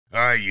All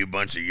right, you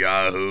bunch of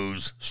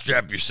yahoos,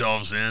 strap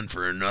yourselves in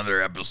for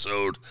another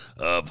episode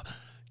of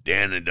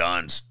Dan and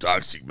Don's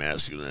Toxic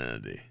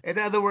Masculinity. In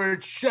other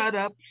words, shut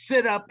up,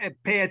 sit up, and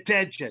pay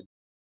attention.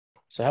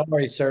 So how are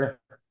you, sir?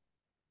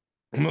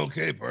 I'm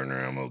okay, partner.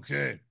 I'm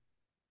okay.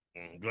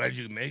 I'm glad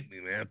you make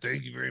me, man.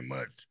 Thank you very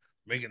much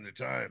for making the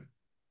time.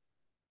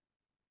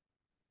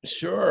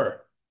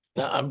 Sure.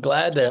 I'm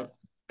glad that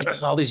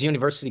all these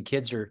university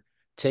kids are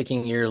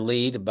taking your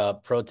lead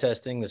about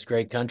protesting this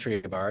great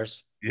country of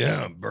ours.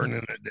 Yeah,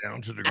 burning it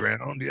down to the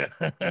ground. Yeah.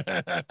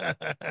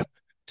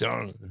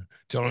 telling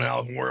telling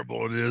how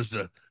horrible it is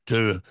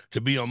to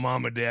be on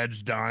mom and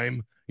dad's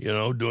dime,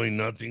 doing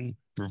nothing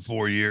for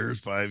 4 years,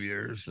 5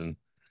 years, and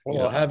Well,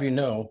 um, I'll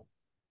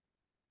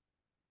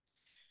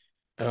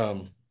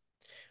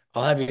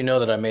have you know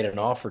that I made an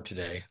offer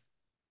today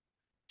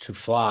to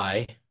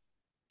fly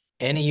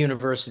any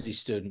university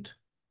student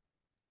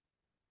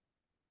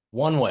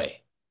one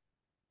way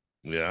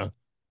yeah,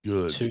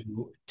 good.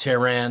 to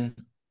Tehran,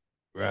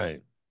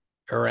 Right.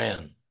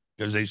 Iran.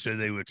 Because they said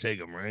they would take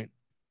them, right?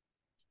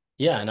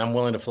 Yeah, and I'm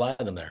willing to fly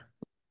them there.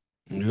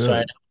 So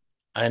Good.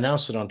 I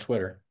announced it on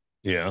Twitter,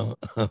 Yeah.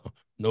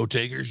 No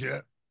takers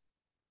yet?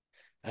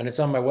 and it's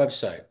on my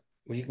website.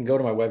 Well, you can go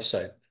to my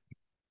website.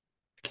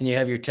 Can you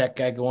have your tech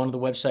guy go onto the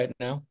website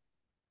now?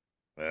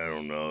 I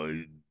don't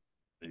know.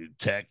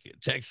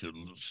 Tech's a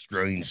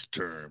strange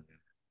term.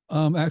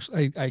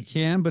 Actually, I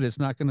can, but it's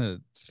not gonna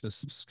the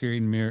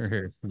screen mirror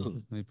here. Let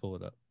me pull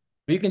it up.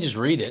 You can just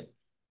read it.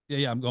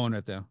 Yeah, I'm going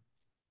right there.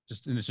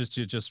 And it's just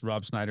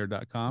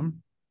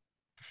robschneider.com.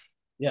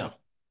 Yeah.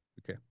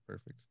 Okay,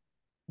 perfect.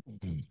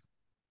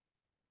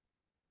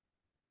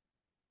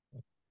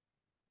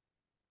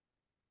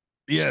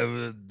 Yeah,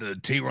 the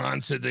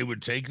Tehran said they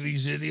would take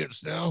these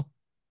idiots now.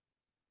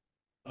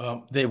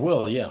 They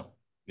will, yeah.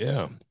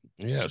 Yeah.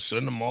 Yeah,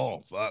 send them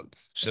all. Fuck.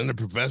 Send the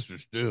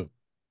professors too.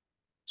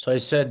 So I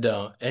said,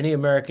 any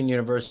American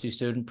university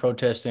student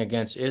protesting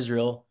against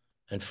Israel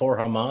and for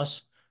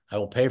Hamas, I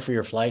will pay for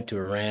your flight to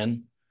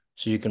Iran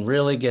so you can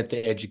really get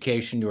the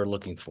education you are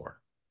looking for.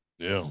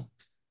 Yeah.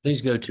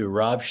 Please go to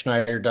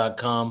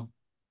robschneider.com.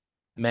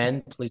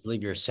 Men, please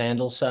leave your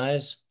sandal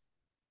size.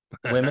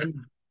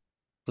 Women,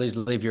 please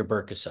leave your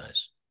burqa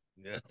size.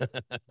 Yeah.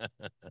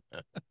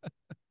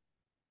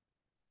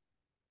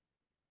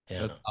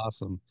 Yeah. That's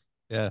awesome.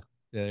 Yeah,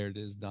 there it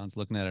is. Don's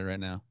looking at it right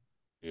now.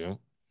 Yeah.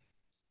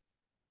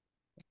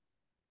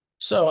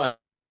 So, I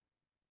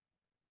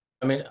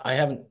mean, I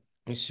haven't,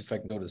 let me see if I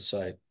can go to the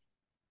site.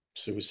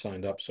 See who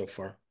signed up so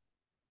far.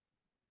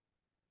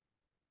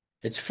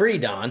 It's free,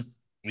 Don.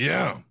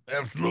 Yeah,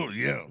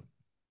 absolutely. Yeah.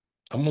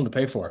 I'm willing to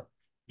pay for it.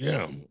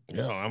 Yeah.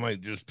 Yeah. I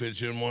might just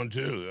pitch in one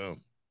too.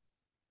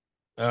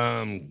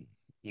 Yeah.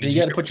 You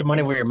got to put your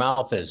money where your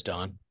mouth is,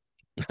 Don.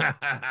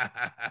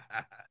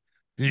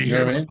 Did you You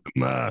hear know what I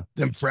about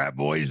them frat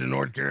boys in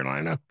North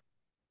Carolina?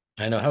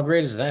 I know. How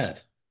great is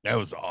that? That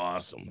was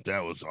awesome.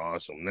 That was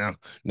awesome. Now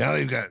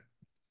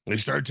they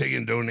start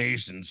taking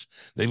donations.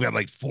 They've got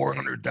like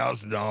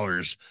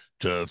 $400,000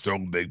 to throw a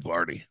big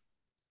party.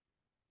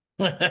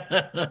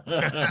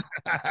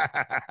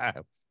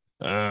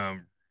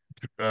 um,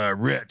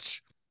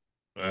 Rich.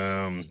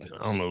 I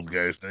don't know the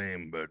guy's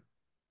name, but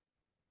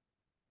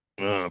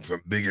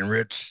from Big and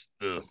Rich,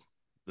 the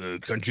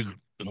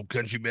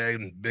country bag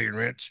and Big and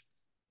Rich.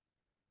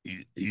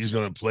 He's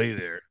gonna play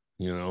there.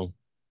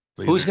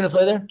 Play Who's there. going to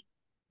play there?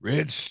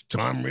 Rich,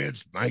 Tom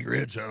Rich, Mike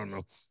Rich. I don't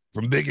know,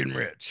 from Big and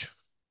Rich.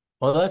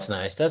 Well, that's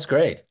nice. That's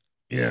great.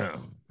 Yeah.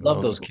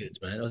 Love those kids,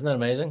 man. Wasn't that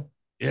amazing?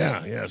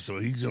 Yeah. So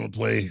he's gonna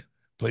play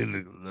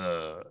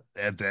the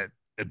at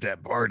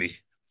that party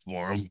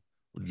for him,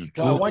 which is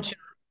Well, cool.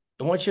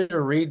 I want you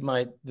to read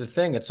the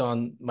thing. It's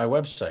on my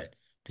website.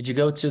 Did you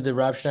go to the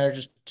Rob Schneider?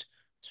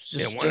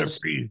 Yeah,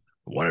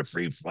 want a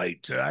free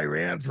flight to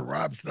Iran for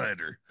Rob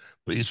Schneider.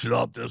 Please fill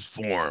out this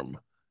form.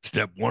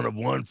 Step 1 of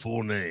 1,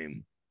 full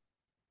name.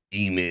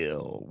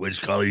 Email.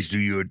 Which college do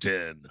you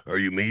attend? Are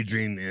you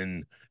majoring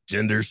in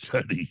gender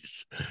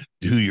studies?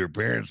 Do your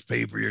parents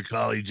pay for your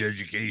college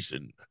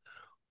education?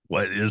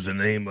 What is the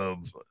name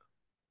of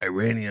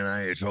Iranian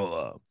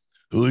Ayatollah?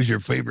 Who is your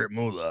favorite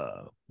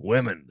mullah?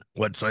 Women,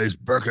 what size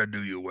burqa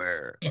do you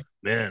wear?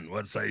 Men,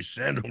 what size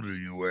sandal do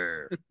you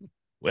wear?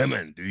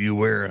 Women, do you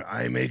wear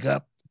eye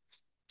makeup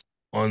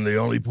on the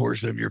only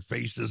portion of your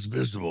face that's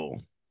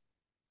visible?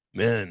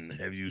 Men,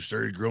 have you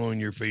started growing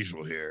your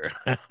facial hair?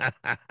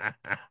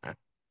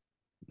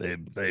 They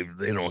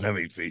don't have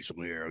any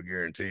facial hair. I'll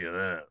guarantee you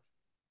that.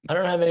 I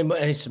don't have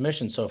any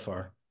submissions so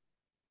far.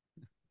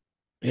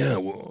 Yeah,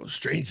 well,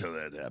 strange how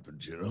that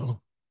happens.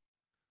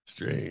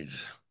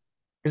 Strange.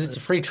 Because it's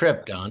a free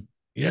trip, Don.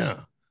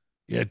 Yeah.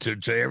 Yeah,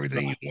 to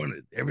everything you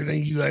wanted,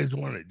 everything you guys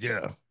wanted.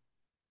 Yeah.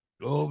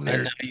 Go over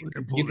there.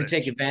 And Pull you can that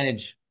take shit.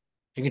 advantage.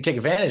 You can take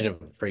advantage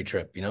of a free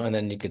trip, and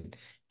then you could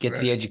get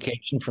Right. the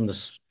education from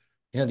the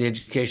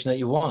education that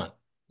you want.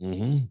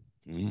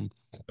 Mm-hmm. Mm-hmm.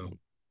 So,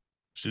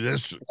 See,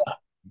 that's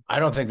I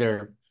don't think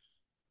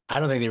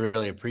they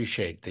really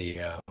appreciate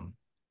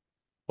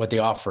what the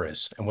offer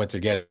is and what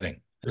they're getting. I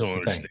That's don't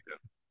the thing. understand.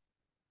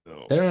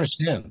 No, They don't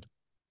understand.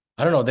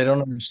 I don't know. They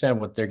don't understand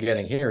what they're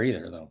getting here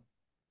either, though.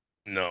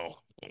 no,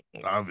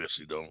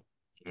 obviously don't.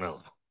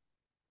 No,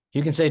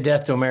 You can say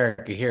death to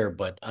America here,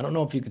 but I don't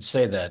know if you could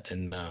say that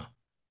in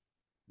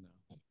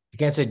you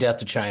can't say death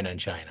to China in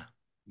China.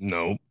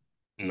 no,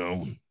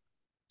 no.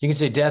 You can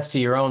say death to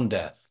your own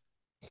death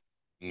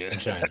Yeah. in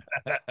China.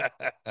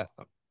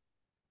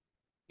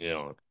 You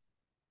know,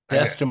 I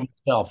Death to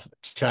myself,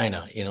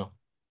 China, you know.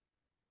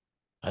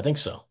 I think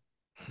so.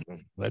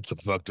 that's a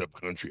fucked up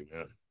country,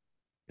 man.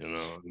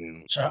 I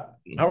mean, So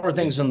how are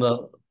things in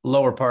the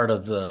lower part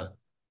of the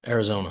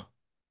Arizona?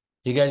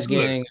 You guys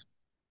good. getting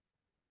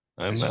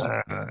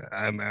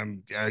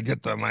I'm I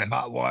get my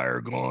hot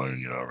wire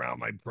going, around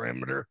my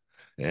perimeter,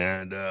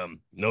 and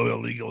no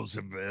illegals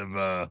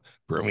have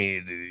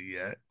permeated it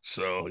yet.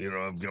 So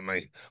I've got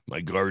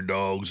my guard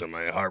dogs and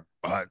my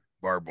hot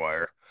barbed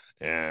wire,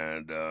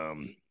 and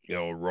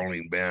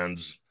rolling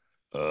bands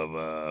of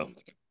uh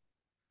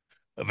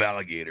of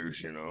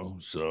alligators.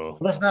 So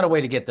well, that's not a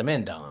way to get them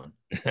in, Don.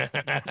 oh,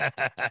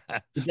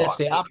 That's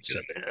the I'm gonna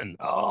get opposite. them in.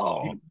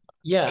 Oh,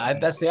 Yeah,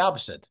 that's the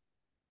opposite.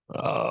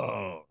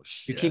 oh You're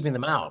shit. keeping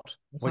them out,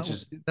 That's not which what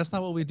is that's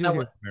not what we do not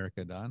here in what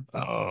America, Don.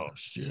 Oh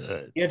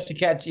shit. you have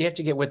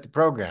to get with the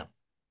program.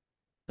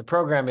 The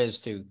program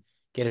is to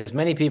get as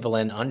many people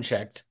in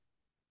unchecked,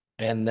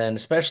 and then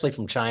especially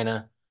from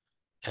China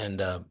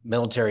and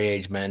military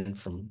age men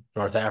from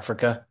North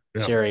Africa,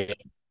 Yeah. Syria,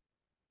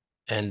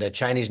 and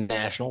Chinese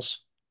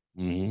nationals,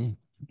 Mm-hmm.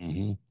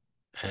 Mm-hmm.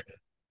 and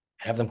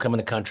have them come in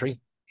the country,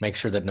 make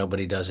sure that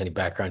nobody does any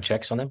background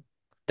checks on them.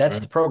 That's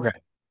the program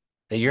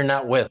that you're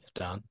not with,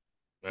 Don.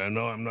 I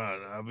know I'm not.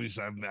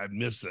 Obviously, I've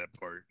missed that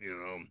part.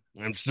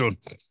 I'm still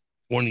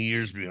 20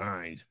 years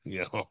behind.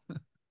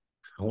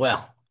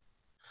 Well,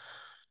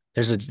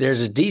 there's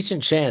a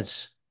decent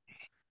chance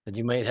that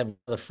you might have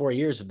another 4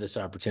 years of this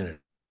opportunity.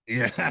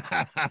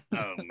 Yeah.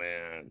 Oh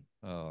man.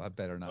 Oh, that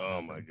better not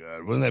Oh my happen.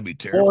 God. Wouldn't that be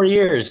 4 terrifying?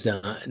 years,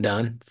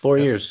 Don. 4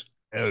 years.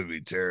 That would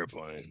be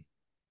terrifying.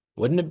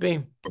 Wouldn't it be?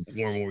 4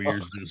 more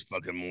years of this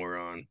fucking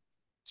moron.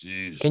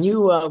 Jeez. Can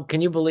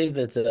you believe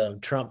that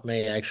Trump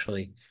may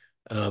actually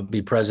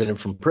be president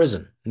from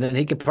prison, and then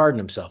he can pardon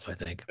himself? I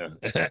think.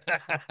 Yeah.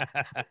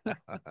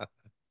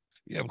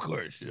 Yeah, of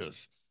course.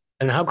 Yes.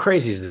 And how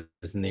crazy is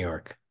this in New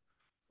York?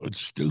 It's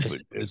It's,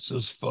 stupid. It's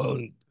just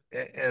fun.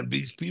 And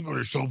these people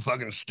are so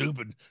fucking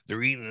stupid.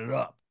 They're eating it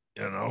up.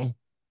 And oh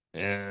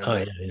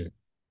yeah, yeah.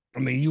 I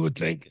mean, you would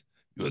think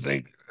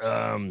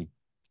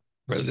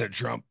President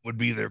Trump would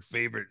be their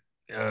favorite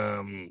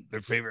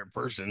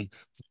person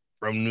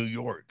from New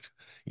York.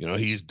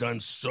 He's done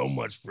so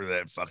much for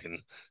that fucking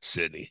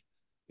city.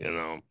 You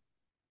know,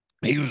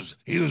 he was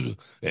in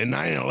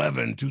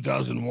 9/11,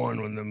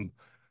 2001, when them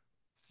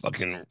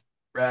fucking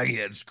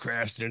ragheads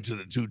crashed into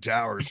the two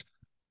towers.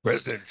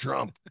 President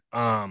Trump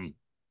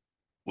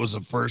was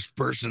the first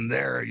person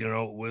there,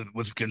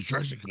 with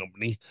construction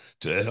company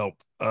to help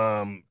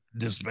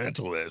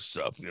dismantle that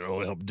stuff,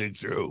 help dig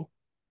through.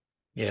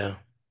 Yeah.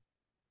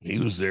 He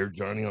was there,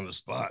 Johnny on the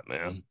spot,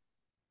 man.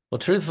 Well,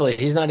 truthfully,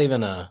 he's not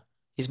even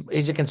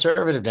he's a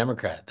conservative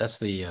Democrat. That's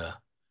the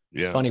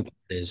Yeah, funny part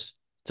is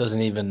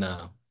doesn't even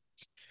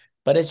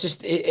but it's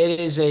just it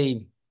is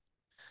a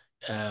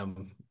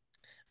um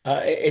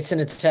it's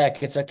an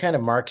attack. It's a kind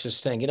of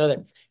Marxist thing. You know that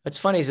what's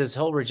funny is this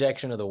whole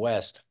rejection of the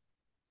West,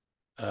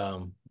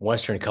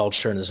 Western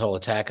culture, and this whole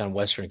attack on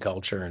Western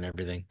culture and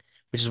everything,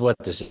 which is what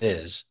this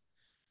is.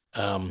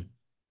 Um,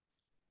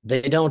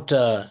 they don't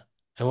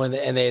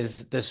and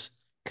there's this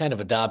kind of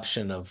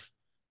adoption of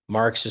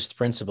Marxist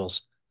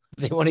principles.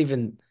 They won't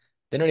even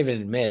they don't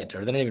even admit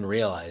or they don't even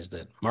realize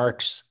that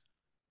Marx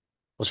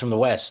was from the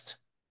West.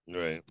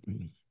 right.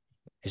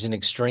 He's an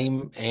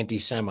extreme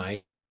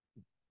anti-Semite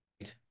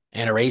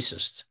and a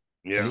racist.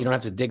 And Yeah, you don't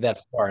have to dig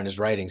that far in his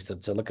writings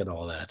to look at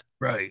all that.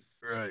 right,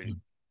 right.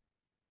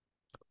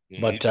 Yeah,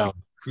 he's But the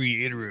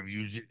creator of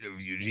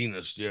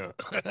eugenics. Yeah,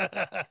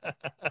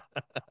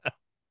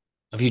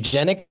 of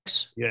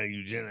eugenics, yeah,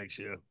 eugenics.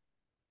 Yeah,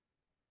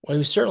 well, he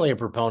was certainly a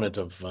proponent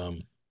of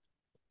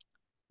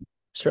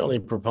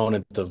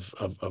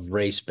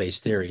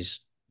race-based theories,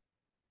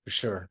 for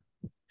sure.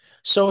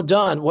 So,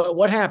 Don,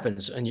 what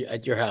happens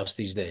at your house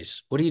these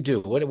days? What do you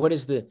do? What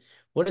is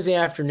the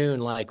afternoon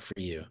like for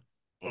you?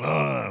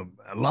 a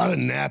lot of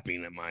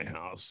napping at my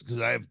house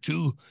because I have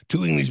two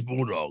English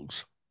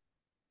bulldogs.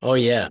 Oh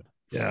yeah,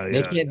 Yeah, they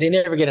yeah, can't. They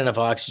never get enough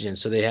oxygen,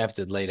 so they have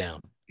to lay down.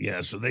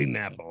 yeah. So they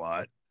nap a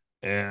lot,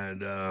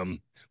 and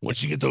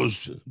once you get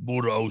those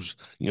bulldogs,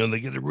 they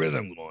get a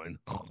rhythm going.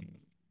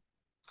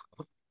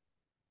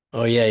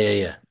 Oh yeah, yeah,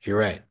 yeah. You're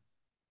right.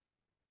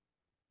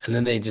 And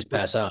then they just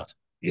pass out.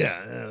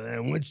 Yeah,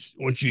 and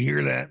once you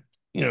hear that,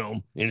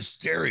 in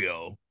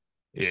stereo,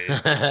 it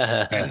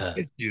kind of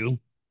hits you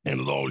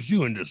and lulls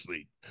you into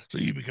sleep. So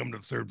you become the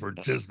third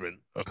participant.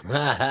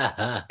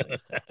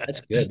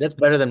 That's good. That's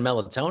better than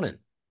melatonin.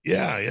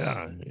 Yeah,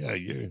 yeah,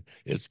 yeah.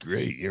 It's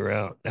great. You're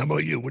out. How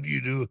about you? What do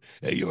you do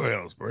at your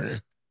house,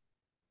 partner?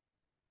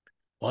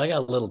 Well, I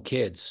got little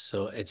kids,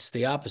 so it's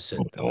the opposite.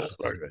 Oh,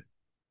 right, right.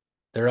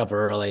 They're up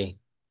early.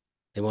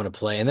 They want to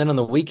play. And then on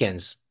the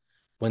weekends,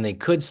 when they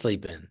could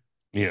sleep in,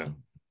 Yeah.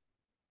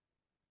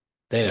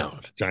 they Yeah.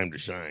 don't. Time to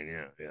shine.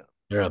 Yeah. Yeah.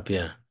 They're up,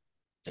 yeah.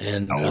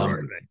 And How old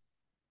are they?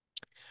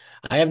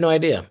 I have no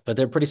idea, but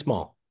they're pretty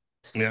small.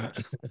 Yeah.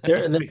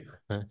 They're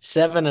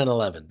 7 and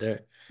 11.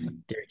 They're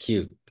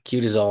cute.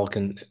 Cute as all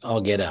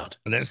get out.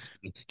 And that's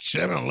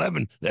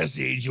 7-11. That's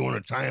the age you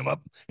want to tie them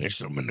up and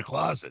shove them in the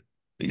closet.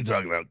 What are you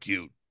talking about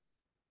cute?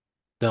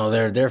 No,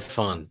 they're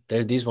fun.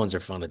 These ones are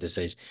fun at this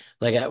age.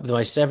 Like with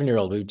my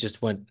 7-year-old, we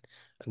just went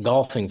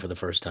golfing for the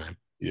first time,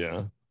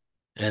 Yeah.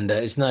 and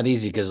it's not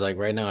easy because like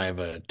right now I have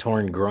a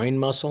torn groin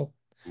muscle.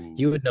 Ooh.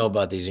 You would know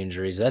about these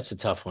injuries. That's a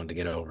tough one to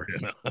get over.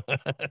 Yeah.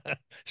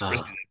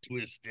 Especially Ah, that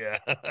twist. Yeah.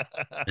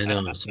 I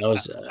know. So I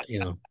was,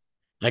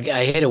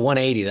 I hit a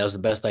 180. That was the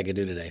best I could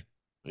do today.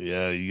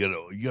 Yeah,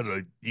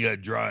 you gotta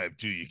drive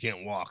too. You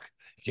can't walk.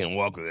 You can't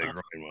walk with that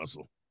groin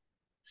muscle.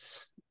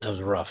 That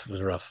was rough. It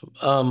was rough.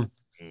 Mm.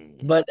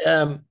 But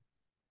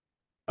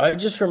I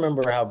just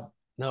remember how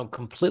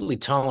completely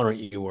tolerant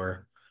you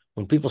were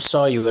when people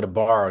saw you at a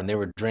bar and they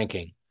were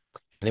drinking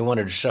and they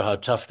wanted to show how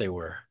tough they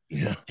were.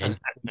 Yeah. And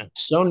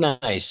so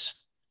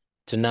nice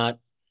to not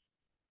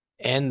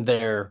end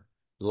their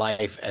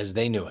life as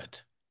they knew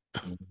it.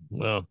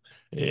 Well,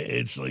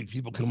 it's like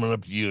people coming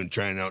up to you and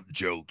trying out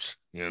jokes,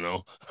 you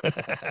know?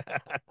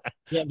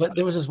 Yeah, but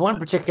there was this one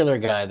particular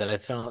guy that I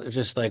found it was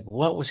just like,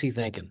 what was he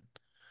thinking?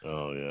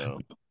 Oh, yeah.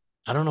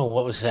 I don't know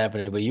what was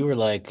happening, but you were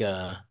like,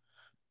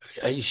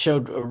 you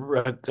showed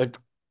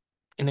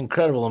an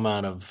incredible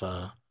amount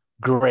of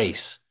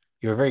grace.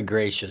 You were very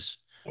gracious,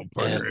 Well,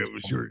 partner, and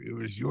it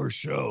was your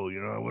show,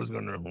 you know. I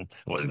wasn't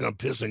gonna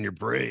piss on your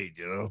parade,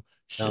 you know.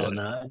 no, Shit.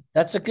 no,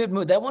 that's a good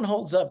movie. That one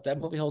holds up. That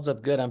movie holds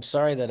up good. I'm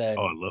sorry that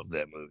Oh, I love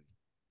that movie.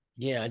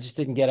 yeah, I just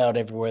didn't get out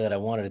everywhere that I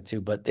wanted it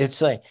to. But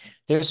it's like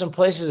there's some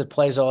places it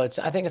plays I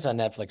think it's on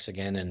Netflix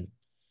again, and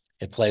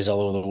it plays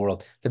all over the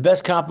world. The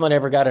best compliment I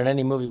ever got in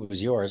any movie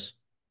was yours.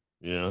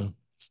 Yeah.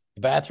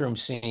 The bathroom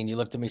scene. You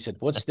looked at me and said,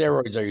 "What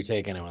steroids are you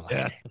taking?" I went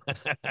like,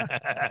 Yeah.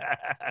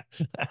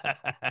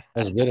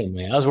 "That's good in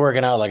me." I was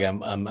working out like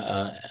I'm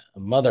a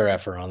mother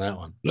effer on that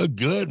one. Look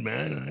good,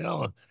 man.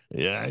 Hell,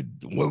 yeah.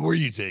 What were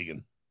you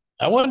taking?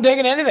 I wasn't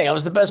taking anything. That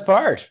was the best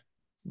part.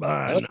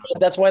 No,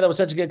 That's why that was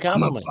such a good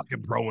I'm a compliment.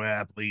 fucking pro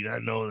athlete. I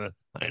know the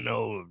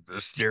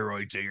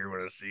steroid taker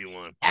when I see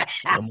one.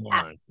 Come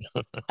on.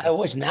 I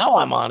wish now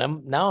I'm on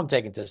him. Now I'm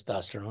taking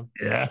testosterone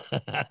Yeah.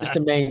 just to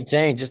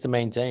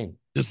maintain.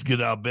 Just get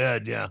out of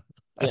bed. Yeah.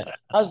 Yeah.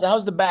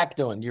 How's the back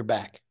doing? Your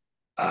back.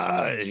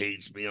 It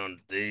hates me on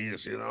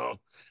days, you know.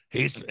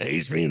 Hates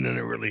me and then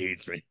it really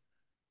hates me,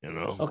 you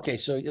know. Okay,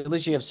 so at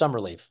least you have some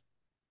relief.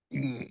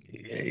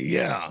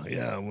 Yeah,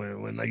 yeah.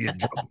 When I get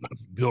drunk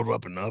enough, build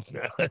up enough.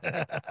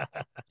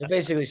 So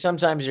basically,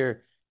 sometimes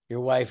your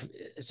wife,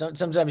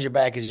 sometimes your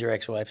back is your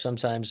ex-wife.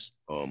 Sometimes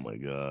Oh my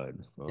God.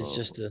 it's Oh,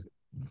 just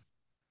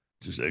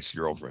just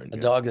ex-girlfriend, a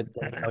yeah. dog that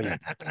doesn't know you.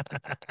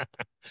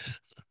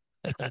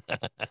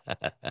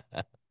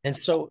 And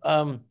so,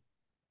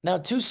 now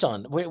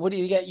Tucson, what do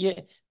you get?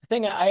 The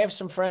thing I have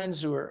some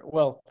friends who are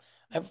well,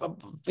 I've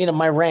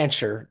my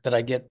rancher that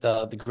I get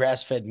the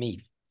grass-fed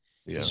meat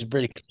Yeah. is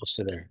pretty close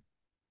to there,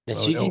 and Oh,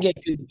 so you can yeah.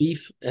 get good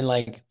beef and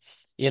like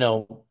you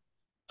know,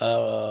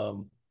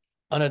 um,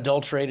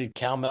 unadulterated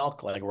cow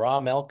milk, like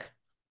raw milk.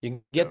 You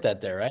can Yeah. get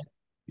that there, right?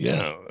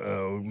 Yeah.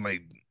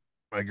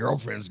 My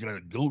girlfriend's got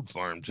a goat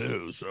farm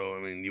too. So I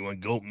mean, you want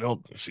goat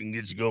milk? She can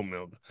get you goat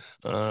milk.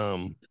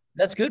 Um,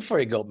 That's good for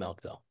you, goat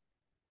milk, though.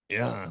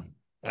 yeah.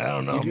 I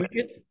don't You know, man. drink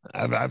it?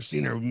 I've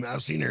seen her.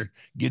 I've seen her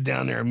get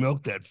down there and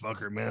milk that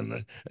fucker,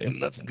 man. Ain't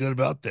nothing good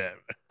about that.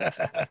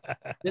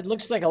 It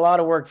looks like a lot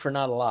of work for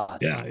not a lot.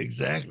 Yeah,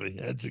 exactly.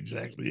 That's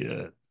exactly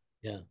it.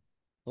 Yeah,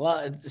 a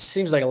lot. It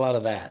seems like a lot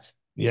of that.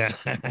 Yeah.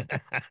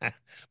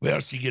 Well,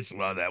 she gets a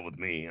lot of that with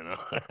me, you know.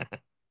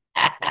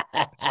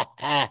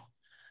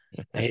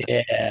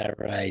 Yeah,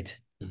 right.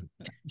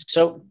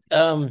 So,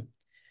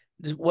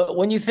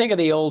 when you think of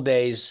the old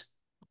days,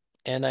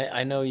 and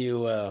I know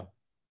you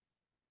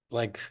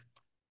like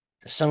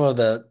some of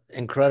the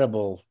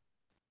incredible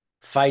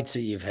fights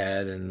that you've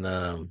had, and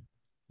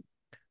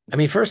I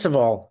mean, first of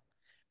all,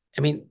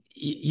 I mean,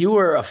 you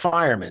were a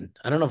fireman.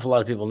 I don't know if a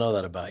lot of people know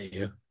that about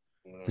you,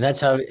 and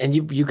that's how. And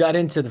you got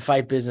into the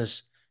fight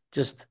business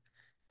just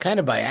kind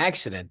of by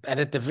accident, and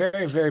at the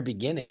very, very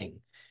beginning.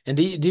 And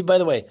by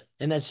the way,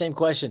 in that same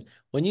question,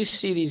 when you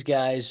see these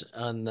guys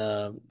on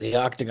the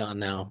octagon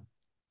now,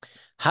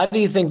 how do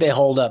you think they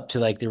hold up to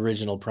like the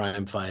original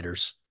prime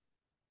fighters?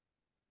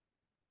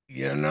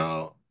 You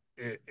know,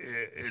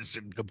 it's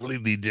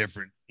completely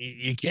different.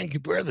 You can't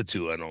compare the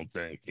two, I don't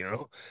think, you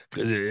know,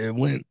 because it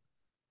went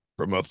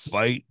from a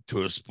fight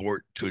to a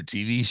sport to a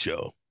TV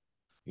show,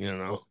 you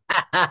know.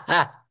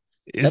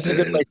 That's a Isn't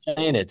good way it, of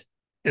saying it.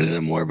 isn't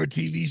it more of a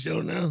TV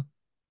show now?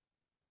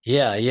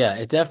 Yeah, yeah,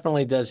 it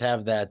definitely does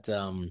have that.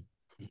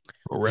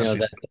 Pro You know wrestling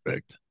that.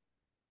 aspect.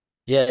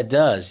 Yeah, it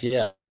does.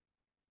 Yeah.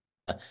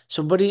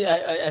 So, but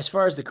as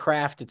far as the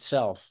craft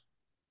itself,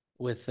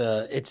 with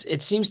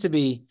it seems to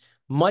be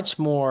much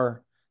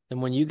more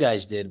than when you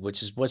guys did,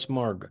 which is much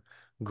more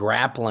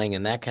grappling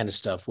and that kind of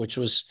stuff, which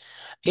was,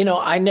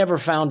 I never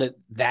found it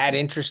that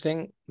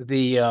interesting.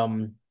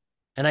 And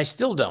I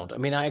still don't. I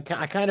mean, I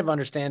kind of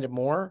understand it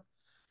more,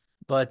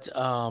 but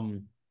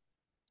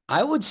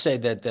I would say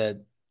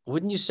that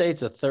wouldn't you say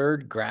it's a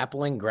third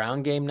grappling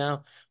ground game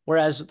now?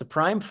 Whereas with the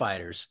Prime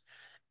Fighters,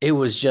 it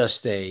was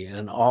just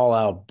an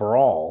all-out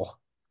brawl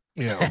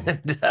Yeah.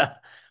 and,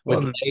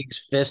 with Well, legs,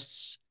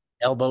 fists,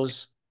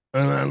 elbows.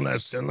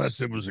 unless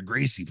it was a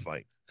Gracie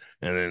fight,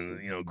 and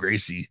then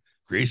Gracie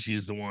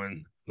is the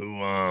one who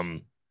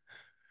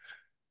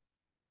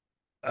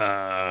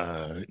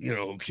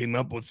came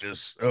up with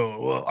this. Oh,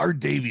 well, Art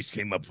Davies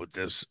came up with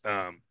this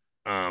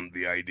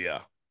the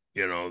idea,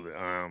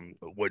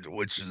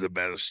 which is the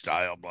best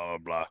style, blah blah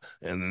blah.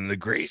 And then the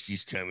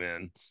Gracies come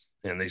in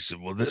and they said,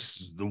 well, this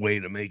is the way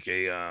to make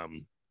a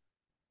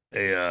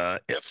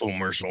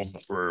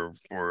infomercial for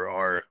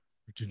our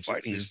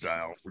fighting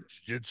style for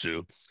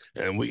jiu-jitsu,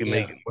 and we can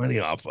make Yeah. money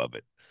off of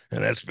it.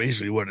 And that's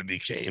basically what it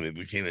became. It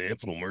became an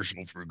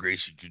infomercial for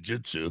Gracie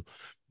Jiu-Jitsu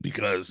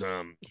because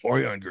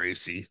Horion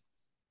Gracie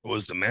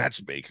was the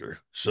matchmaker.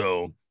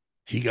 So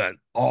he got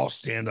all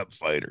stand-up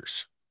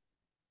fighters,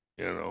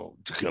 to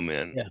come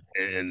in, Yeah.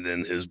 and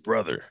then his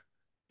brother.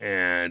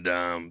 And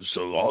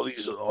so all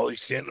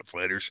these stand-up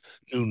fighters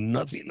knew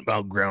nothing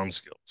about ground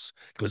skills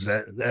because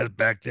that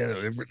back then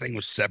everything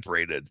was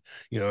separated.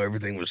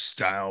 Everything was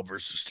style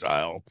versus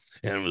style,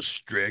 and it was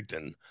strict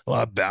and a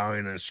lot of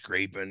bowing and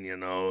scraping,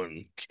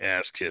 and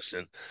ass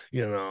kissing,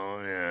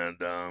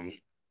 and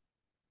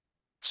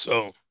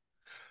so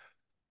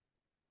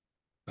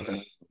uh,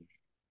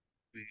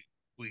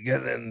 we we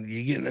get in,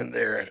 you get in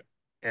there,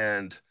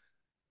 and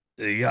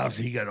he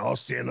got all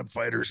stand-up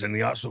fighters, and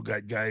he also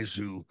got guys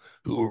who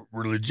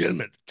were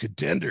legitimate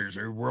contenders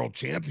or world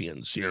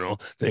champions.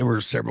 They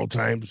were several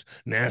times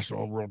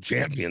national world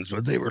champions,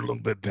 but they were a little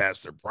bit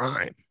past their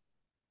prime.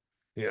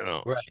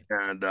 Right.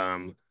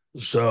 And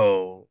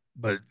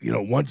but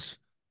once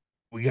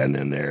we got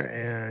in there,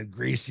 and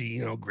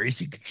Gracie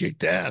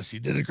kicked ass. He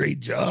did a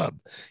great job.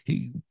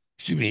 He,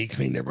 excuse me, he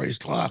cleaned everybody's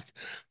clock,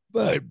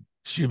 but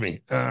excuse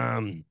me,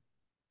 damn,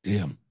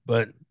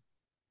 but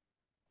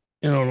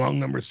along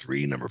number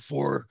three, number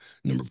four,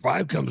 number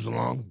five comes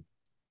along.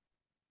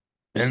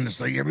 And it's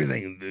like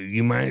everything. The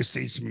United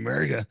States of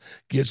America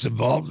gets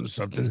involved in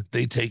something,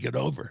 they take it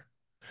over.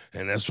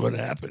 And that's what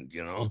happened.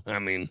 I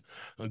mean,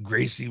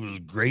 Gracie was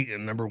great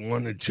in number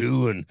one and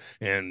two,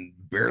 and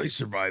barely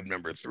survived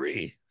number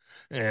three.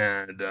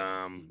 And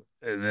then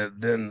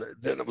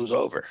it was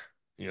over,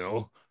 you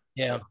know.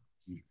 Yeah.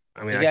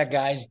 I mean, You got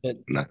guys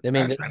not I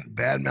mean,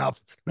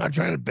 not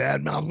trying to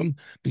badmouth them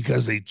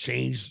because they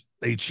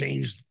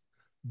changed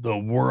the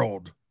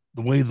world,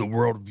 the way the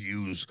world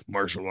views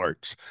martial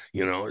arts,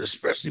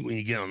 especially when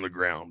you get on the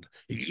ground.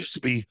 It used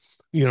to be,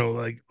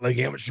 like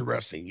amateur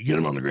wrestling. You get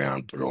them on the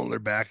ground, put them on their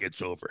back,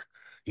 it's over.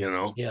 You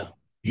know, yeah.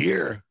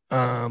 Here,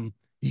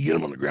 you get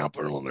them on the ground,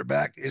 put them on their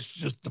back, it's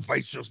just the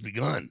fight's just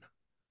begun,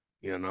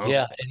 you know.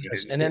 Yeah, it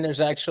is. And then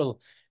there's I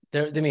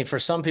mean, for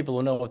some people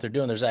who know what they're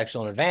doing, there's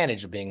actual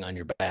advantage of being on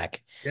your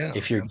back. Yeah,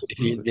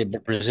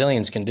 The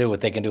Brazilians can do what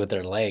they can do with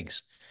their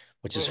legs,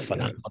 which is oh, yeah.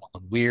 phenomenal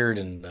and weird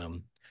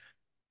and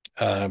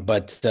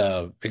but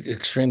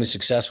extremely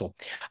successful.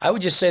 I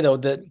would just say though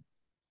that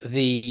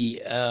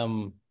the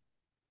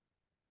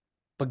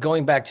but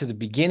going back to the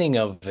beginning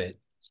of it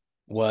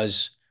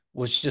was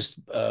just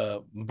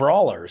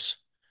brawlers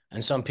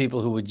and some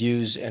people who would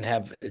use and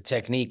have a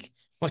technique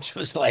which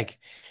was like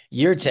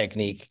your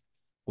technique,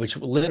 which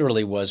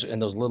literally was in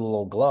those little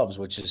old gloves,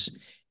 which is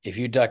if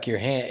you duck your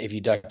head,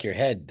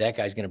 that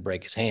guy's going to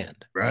break his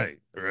hand. Right.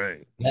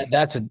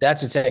 That's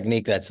a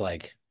technique that's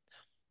like,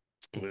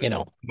 But that's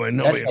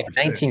nobody like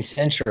 19th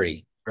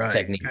century right.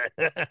 technique.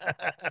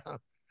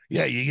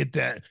 Yeah, you get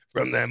that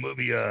from that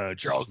movie,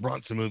 Charles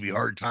Bronson movie,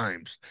 Hard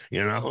Times,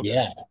 Yeah.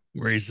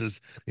 where he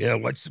says, yeah,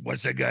 what's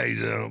that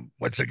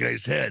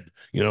guy's head?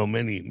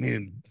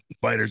 Many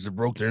fighters have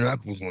broke their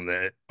knuckles on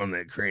that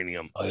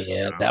cranium. Oh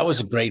yeah, that was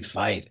a great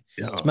fight.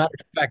 As a Yeah. matter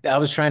of fact, I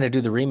was trying to do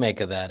the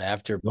remake of that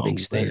after Oh Big man.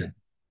 Stand.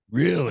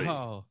 Really?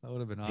 Oh, that would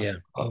have been Yeah.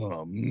 awesome.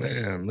 Oh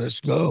man, let's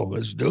go.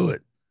 Let's do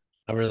it.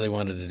 I really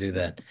wanted to do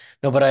that.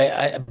 No, but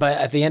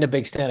at the end of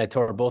Big Stand, I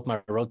tore both my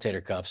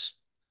rotator cuffs.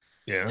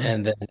 Yeah.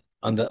 And then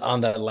on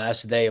the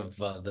last day of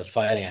the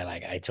fighting,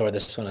 I tore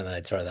this one and then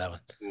I tore that one.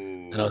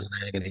 And I Ooh. was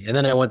in agony. And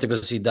then I went to go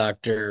see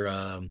Dr.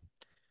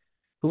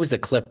 Who was the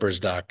Clippers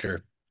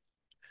doctor?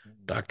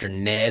 Dr.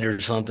 Ned or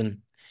something. And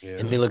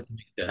Yeah. he looked at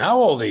me and said, "How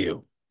old are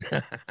you?"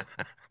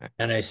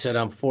 And I said,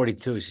 "I'm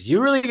 42." He says,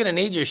 "You really gonna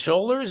need your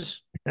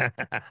shoulders?" I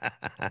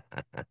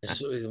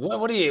said,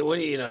 what do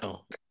you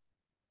know?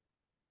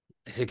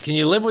 I said, "Can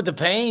you live with the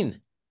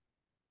pain?"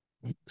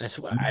 That's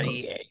why I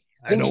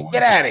then don't you get want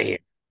to. out of here.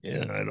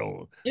 Yeah, I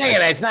don't.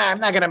 I'm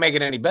not gonna make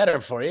it any better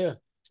for you.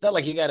 It's not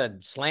like you gotta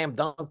slam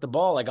dunk the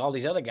ball like all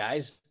these other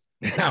guys.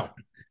 No,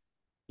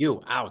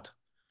 you out.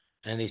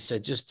 And he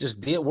said, just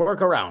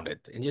work around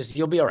it and just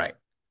you'll be all right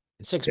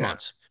in 6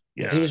 months.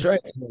 And he Yeah. was right.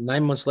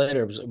 9 months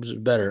later, it was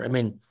better. I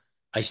mean,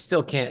 I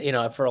still can't,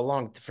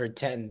 for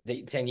 10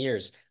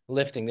 years,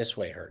 lifting this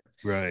way hurt.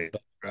 Right.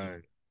 But,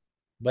 Right.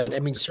 but I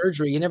mean,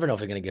 surgery, you never know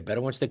if you're going to get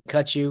better. Once they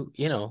cut you,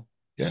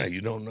 Yeah,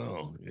 you don't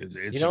know.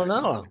 you don't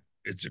know.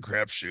 It's a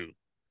crapshoot.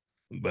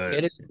 But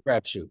It is a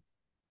crapshoot.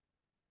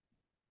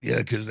 yeah,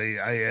 because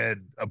I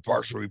had a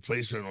partial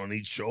replacement on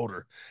each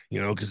shoulder,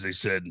 because they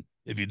said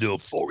if you do a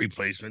full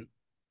replacement,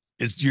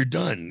 you're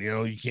done.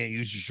 You can't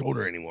use your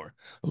shoulder anymore.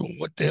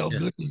 What the hell Yeah.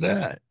 good is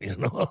that?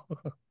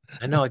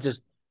 I know.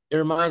 It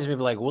reminds me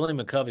of like Willie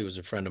McCovey was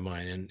a friend of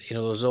mine, and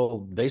those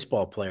old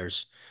baseball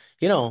players,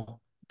 you know,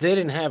 they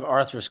didn't have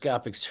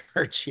arthroscopic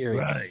surgery.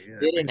 Right. Yeah,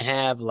 They didn't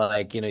have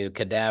like, a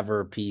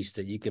cadaver piece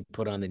that you could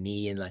put on the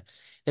knee and like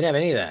they didn't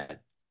have any of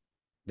that.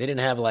 They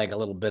didn't have like a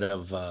little bit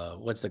of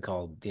what's it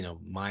called,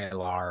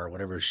 mylar or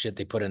whatever shit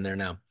they put in there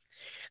now.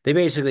 They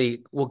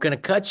basically were gonna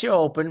cut you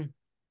open,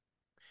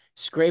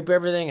 scrape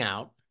everything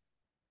out,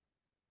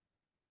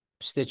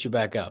 stitch you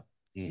back up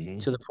hmm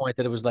to the point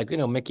that it was like,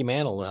 Mickey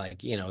Mantle,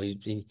 like,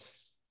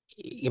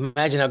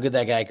 imagine how good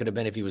that guy could have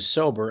been if he was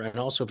sober and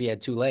also if he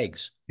had two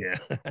legs. Yeah.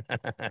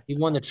 He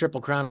won the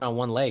Triple Crown on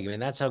one leg. I mean,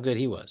 that's how good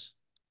he was.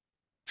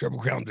 Triple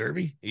Crown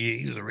Derby.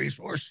 He's a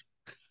racehorse.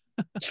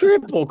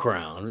 Triple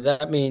Crown.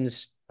 That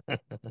means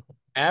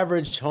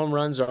average home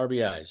runs,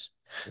 RBIs.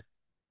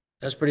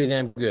 That's pretty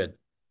damn good.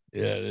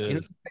 Yeah, it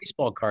is.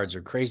 Baseball cards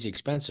are crazy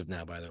expensive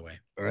now, by the way.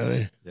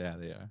 Really? Yeah,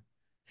 they are.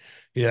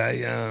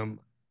 Yeah,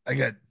 I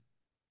got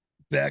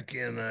back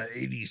in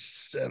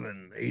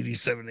 87,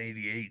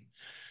 88.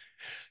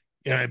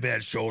 Yeah, I had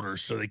bad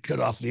shoulders, so they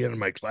cut off the end of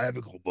my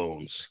clavicle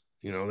bones.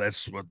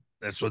 That's what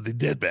they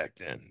did back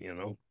then,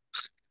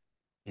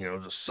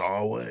 just saw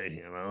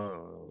away.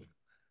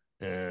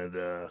 And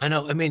I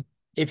know. I mean,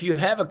 if you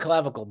have a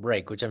clavicle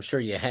break, which I'm sure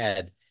you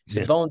had,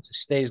 the yeah, bone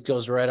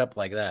goes right up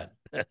like that.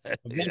 yeah,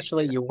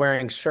 Eventually, you're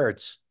wearing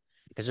shirts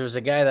because there was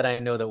a guy that I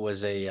know that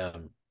was a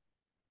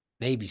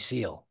Navy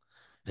SEAL,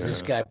 and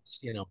this uh, guy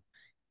was,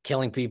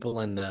 killing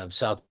people in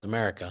South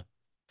America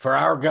for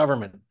our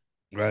government,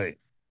 right.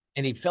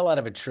 and he fell out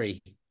of a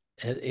tree,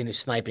 and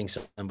sniping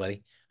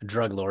somebody, a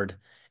drug lord,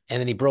 and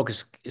then he broke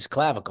his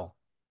clavicle,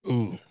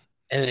 Ooh,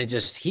 and it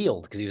just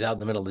healed because he was out in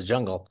the middle of the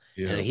jungle,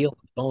 and yeah. it healed,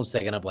 bones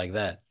sticking up like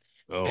that,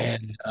 Oh,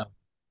 and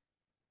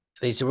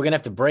they said we're gonna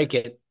have to break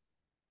it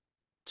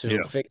to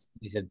yeah, fix it.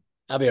 He said,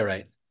 I'll be all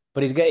right.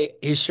 But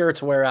his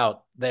shirts wear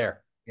out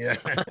there. yeah.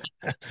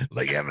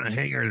 Like having a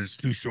hanger that's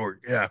too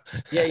short. Yeah.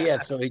 Yeah, yeah.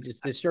 So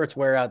his shirts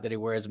wear out that he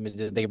wears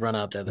them. They run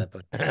out there that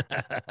point.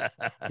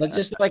 But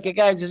just like a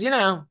guy just,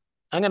 I'm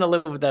gonna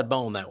live with that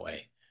bone that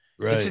way.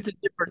 It's Right. just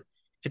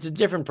it's a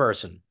different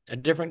person.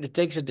 It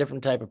takes a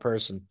different type of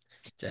person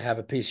to have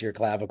a piece of your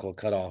clavicle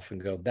cut off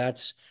and go,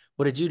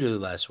 what did you do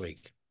last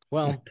week?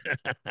 Well,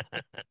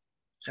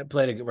 I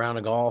played a round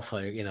of golf.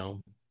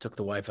 Took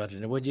the wife out to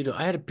dinner. What'd you do?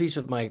 I had a piece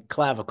of my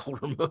clavicle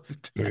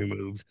removed.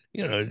 Removed.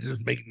 It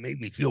just made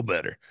me feel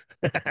better.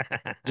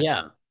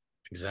 Yeah,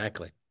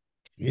 exactly. So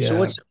Yeah.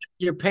 what's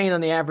your pain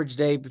on the average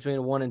day between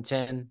a 1 and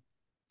 10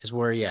 is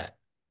where you at?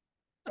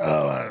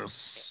 Oh,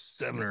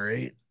 7 or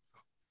 8.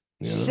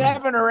 You know?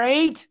 7 or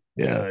 8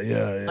 Yeah,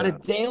 yeah, on a yeah.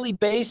 daily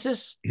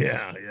basis?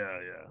 Yeah, yeah,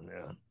 yeah,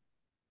 yeah.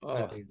 I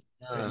Oh, mean,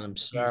 God, I'm you,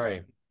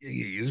 sorry.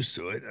 you get used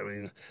to it. I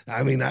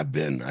mean, I've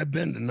been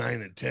to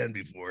 9 and 10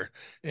 before,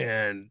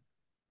 and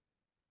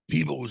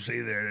people will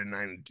say they're at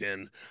 9 and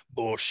 10.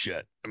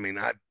 Bullshit.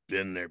 I've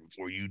been there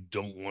before. You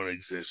don't want to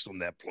exist on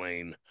that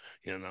plane.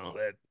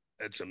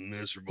 That's a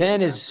miserable.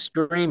 10 is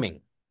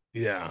screaming.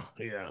 Yeah,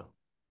 yeah.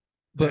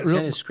 But That's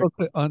 10 is real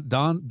screaming.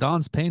 quick,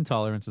 Don's pain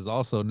tolerance is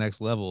also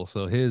next level.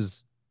 So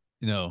his,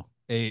 8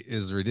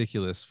 is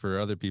ridiculous for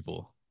other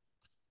people.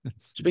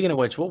 Speaking of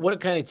which, what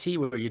kind of tea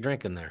were you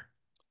drinking there?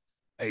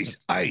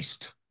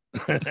 iced.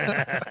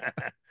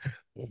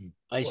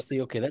 Iced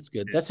tea. Okay, that's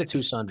good. That's a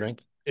Tucson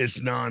drink.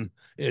 It's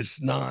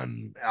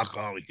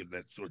non-alcoholic, if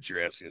that's what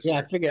you're asking, Yeah,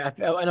 I sir. figured.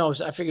 I know.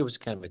 I figured it was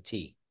kind of a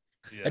tea.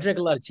 I Yeah. drink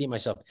a lot of tea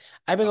myself.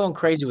 I've been going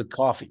crazy with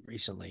coffee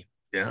recently.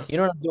 Yeah. You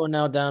know what I'm doing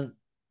now, Don?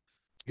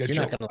 Get You're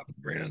your not own gonna.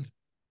 brand.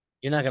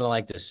 You're not gonna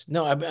like this.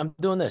 No, I'm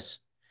doing this.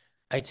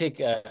 I take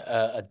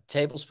a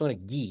tablespoon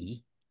of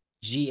ghee,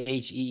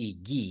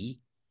 ghee.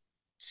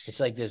 It's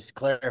like this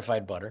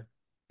clarified butter,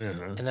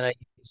 Uh-huh. and then I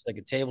use like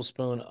a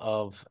tablespoon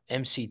of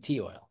MCT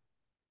oil,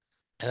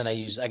 and then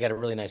I got a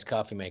really nice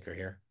coffee maker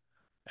here,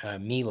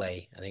 Miele,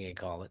 I think they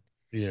call it.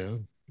 Yeah.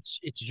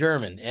 It's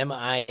German, Miele,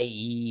 I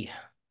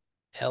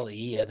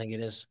think it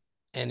is,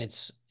 and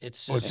it's I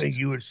would think just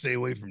you would stay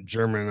away from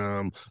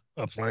German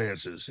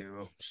appliances.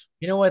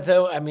 you know what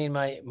though? I mean,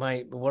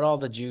 my what all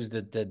the Jews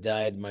that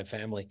died in my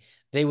family,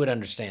 they would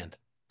understand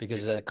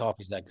because that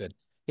coffee's that good.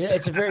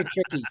 It's a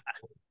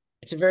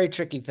very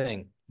tricky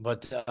thing,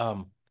 but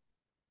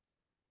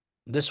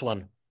this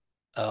one,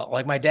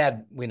 like my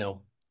dad,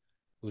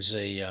 who's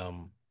a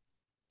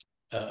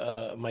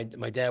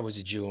my dad was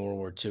a Jew in World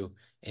War II,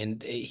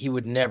 and he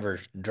would never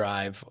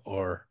drive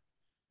or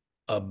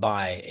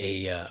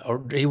buy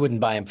or he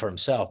wouldn't buy him for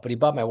himself, but he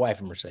bought my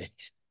wife a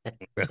Mercedes.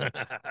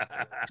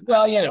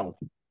 Well,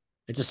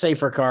 it's a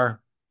safer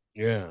car.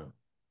 Yeah.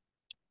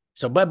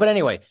 So, but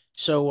anyway,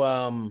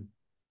 so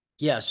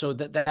Yeah, so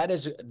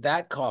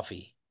that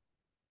coffee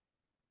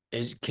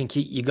can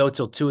keep you go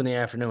till 2 in the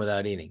afternoon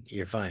without eating.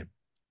 You're fine.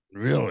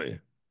 Really?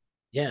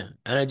 Yeah,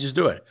 and I just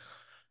do it.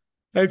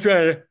 I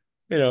try to,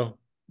 you know,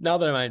 now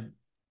that I'm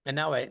and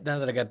now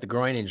that I got the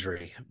groin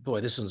injury,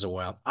 boy, this one's a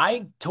while.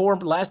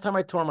 Last time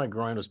I tore my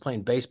groin was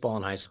playing baseball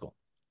in high school.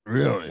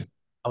 Really?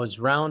 I was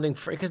rounding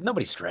free because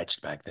nobody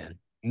stretched back then.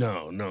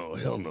 No, no,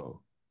 hell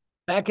no.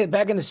 Back in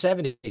the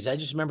 70s, I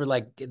just remember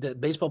like the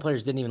baseball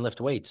players didn't even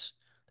lift weights.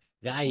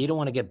 Yeah, you don't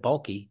want to get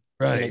bulky.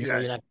 It's gonna, Right. Yeah.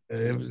 you're not.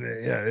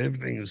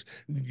 Everything is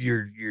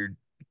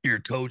your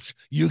coach.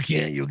 You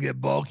can't, you'll get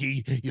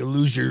bulky, you'll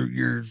lose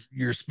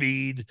your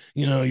speed,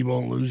 you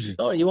won't lose it.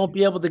 Oh, you won't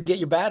be able to get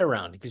your bat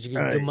around because you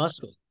can do Right.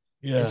 muscle.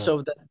 And Yeah.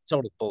 so that's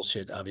totally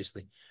bullshit,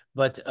 obviously.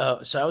 But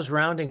so I was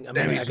rounding. I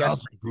mean, Sammy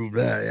Sosa proved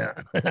that,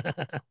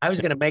 yeah. I was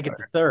gonna make it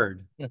to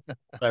third. So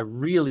I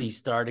really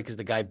started because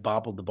the guy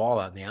bobbled the ball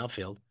out in the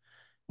outfield.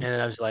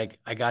 And I was like,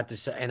 I got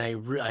this, and I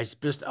was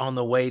just on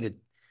the way to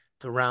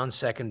round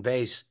second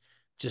base,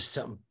 just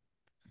something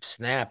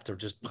snapped or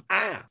just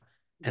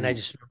and I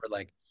just remember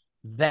like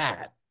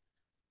that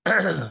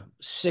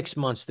 6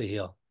 months to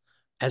heal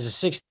as a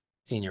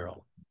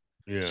 16-year-old.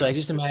 So Yeah. I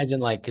just imagine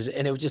like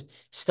and it would just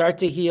start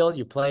to heal,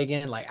 you play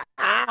again, like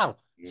ow,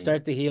 Mm.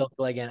 start to heal,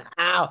 play again,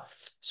 ow.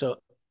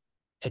 So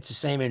it's the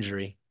same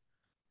injury.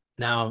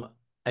 Now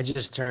I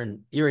just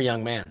turned. You're a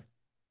young man.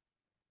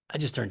 I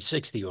just turned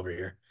 60 over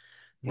here.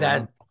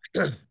 Wow.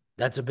 That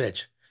that's a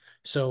bitch.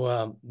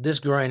 So this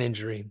groin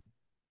injury,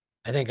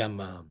 I think I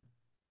think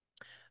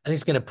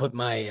it's gonna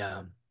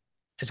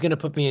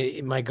put me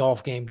in my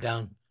golf game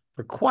down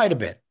for quite a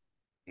bit.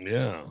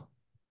 Yeah.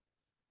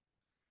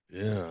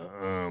 Yeah.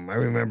 I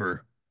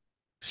remember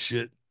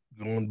shit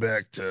going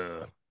back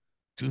to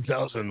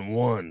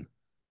 2001.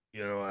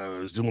 I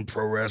was doing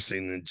pro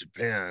wrestling in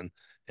Japan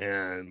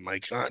and my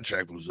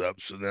contract was up.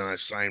 So then I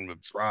signed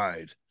with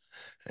Pride.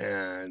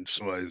 And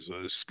so I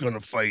was going to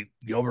fight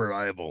Gilbert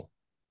Ivel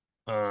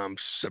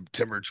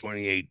September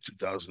 28th,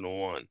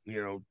 2001,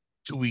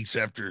 2 weeks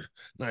after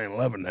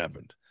 9/11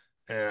 happened.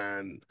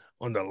 And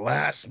on the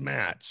last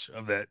match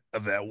of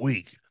that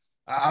week,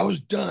 I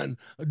was done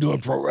doing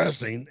pro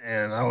wrestling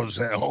and I was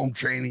at home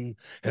training.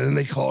 And then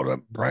they called up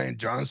Brian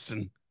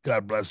Johnston,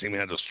 God bless him,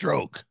 had a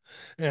stroke.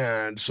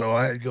 And so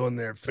I had to go in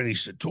there and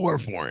finish the tour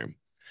for him.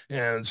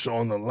 And so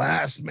on the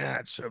last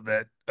match of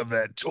that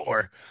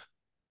tour,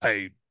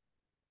 I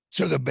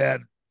took a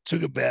bad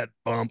took a bad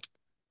bump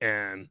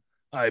and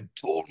I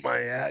pulled my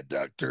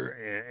adductor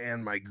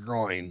and my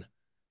groin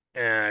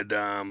and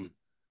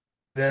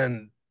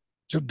then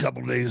took a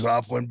couple of days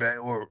off, went back,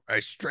 or I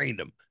strained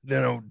them.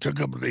 Then I took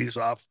a couple of days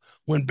off,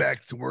 went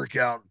back to work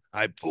out.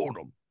 I pulled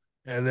them,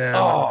 and then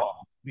Oh,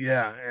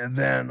 yeah, and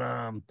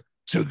then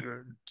took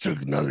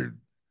took another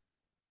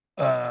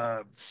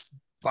uh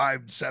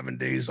 5 7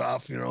 days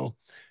off,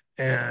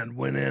 and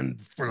went in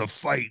for the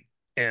fight.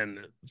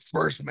 And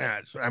first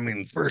match, I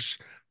mean,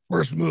 first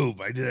move,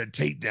 I did a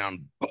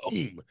takedown.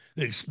 Boom!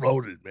 It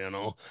exploded, man.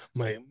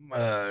 My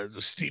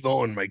Steve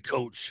Owen, my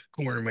coach,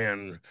 corner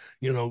man,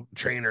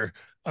 trainer.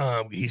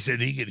 He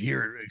said he could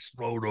hear it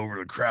explode over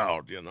the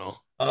crowd.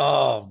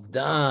 oh,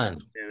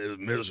 Don. And it was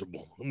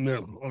miserable.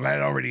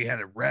 I'd already had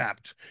it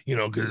wrapped,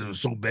 because it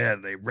was so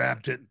bad. They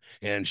wrapped it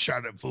and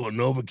shot it full of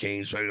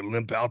Novocaine so I could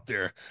limp out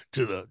there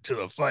to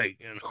the fight.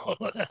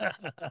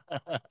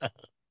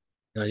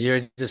 No,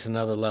 you're just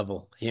another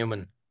level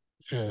human.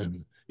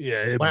 And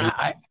yeah, it When blew, it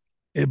I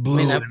mean,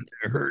 blew and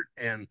it hurt.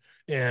 And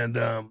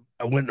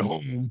I went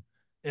home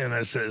and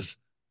I says,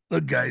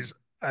 "Look, guys,"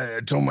 I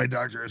told my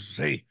doctor, I says,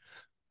 "Hey,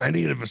 I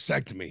need a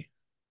vasectomy."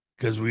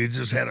 Because we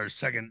just had our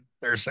second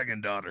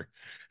daughter,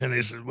 and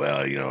they said,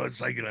 "Well,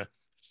 it's like in a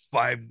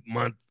 5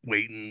 month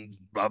waiting,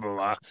 blah blah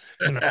blah."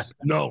 And I said,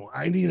 "No,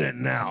 I need it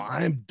now.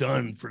 I'm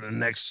done for the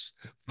next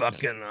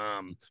fucking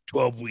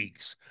 12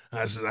 weeks."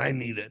 I said, "I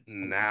need it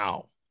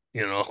now."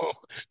 You know,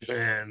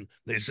 and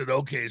they said,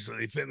 "Okay," so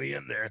they fit me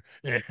in there.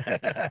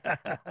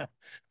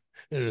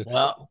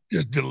 well,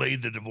 Just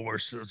delayed the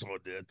divorce. That's all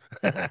it did.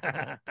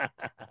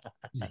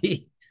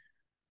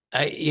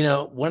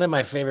 one of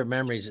my favorite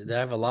memories, I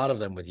have a lot of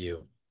them with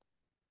you,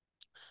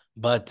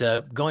 but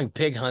going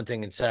pig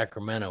hunting in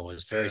Sacramento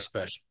was very Yeah,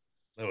 special.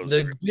 that was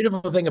The great.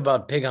 beautiful thing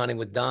about pig hunting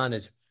with Don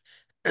is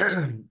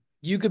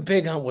you could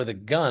pig hunt with a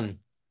gun,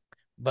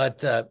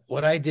 but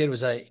what I did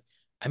was I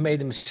made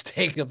the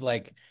mistake of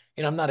like,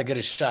 I'm not a good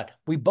a shot.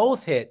 We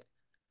both hit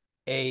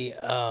a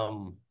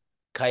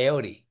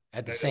coyote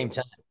at the I same know.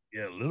 time.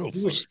 Yeah, little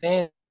We were fucker.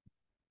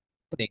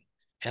 standing,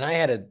 and I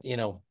had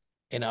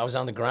and I was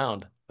on the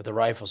ground with a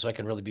rifle, so I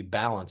can really be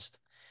balanced.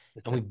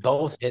 And we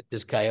both hit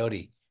this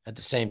coyote at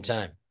the same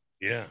time.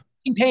 Yeah.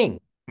 Ping,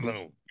 ping.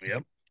 Boom.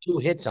 Yep. 2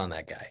 hits on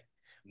that guy,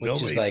 which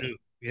is Nobody like, knew.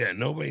 Yeah,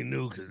 nobody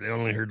knew because they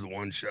only heard the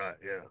one shot.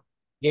 Yeah.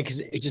 yeah, because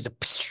it's just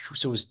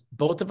so it was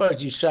both of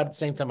us. You shot at the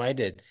same time I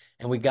did,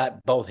 and we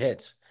got both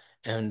hits.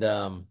 And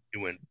It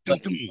went dum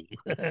but dum.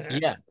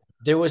 yeah,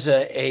 there was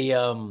uh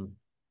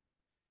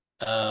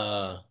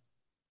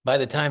by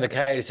the time the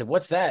coyote said,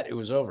 "What's that?" It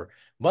was over.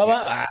 Blah,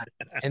 blah, blah.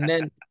 And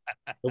then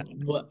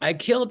I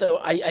killed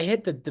I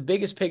hit the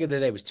biggest pig of the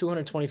day. It was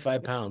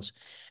 225 pounds.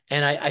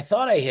 And I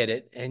thought I hit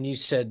it. And you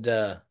said,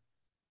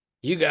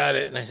 you got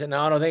it. And I said,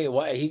 no, I don't think it.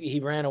 Why? He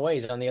ran away.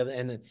 He's on the other,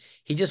 and then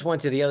he just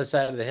went to the other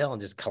side of the hill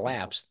and just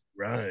collapsed.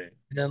 Right.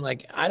 And then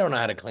like, I don't know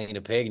how to clean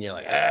a pig. And you're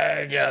like,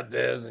 I got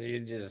this. And you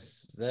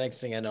just, the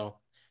next thing I know,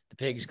 the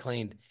pig's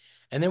cleaned.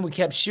 And then we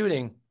kept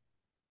shooting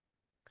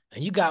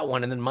and you got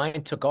one. And then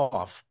mine took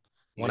off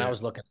when I Yeah.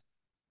 was looking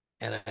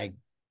and I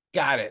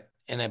got it.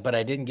 But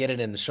I didn't get it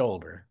in the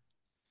shoulder.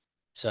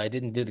 So I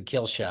didn't do the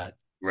kill shot.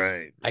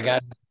 Right. I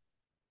Right.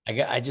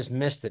 got, I just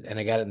missed it and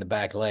I got it in the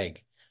back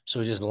leg. So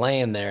it was just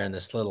laying there in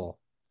this little,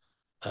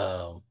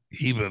 uh,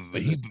 Heap of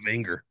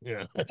anger.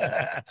 Yeah.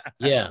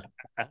 yeah.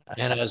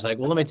 And I was like,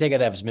 well, let me take it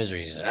out of his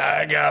misery. He said,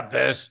 I got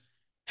this.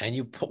 And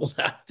you pulled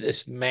out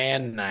this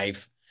man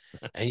knife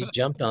and you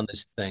jumped on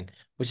this thing,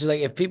 which is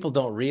like, if people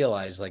don't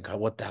realize like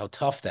how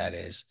tough that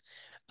is,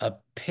 a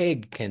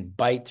pig can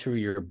bite through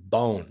your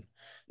bone.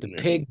 The Mhm.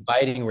 pig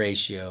biting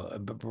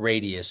ratio,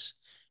 radius,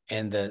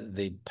 and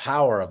the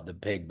power of the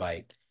pig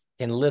bite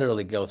can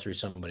literally go through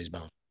somebody's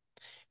bone.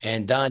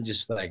 And Don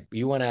just like,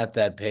 you went at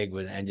that pig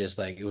with, and just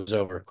like, it was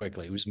over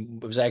quickly.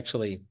 It was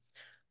actually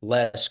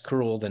less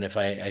cruel than if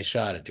I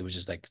shot it. It was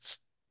just like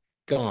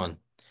gone.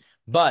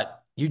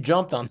 But you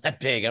jumped on that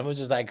pig. I was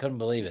just, I couldn't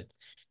believe it.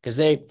 Because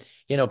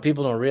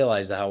people don't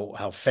realize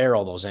how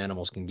feral those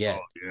animals can Oh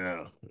get.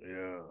 yeah.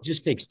 Yeah. It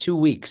just takes 2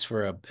 weeks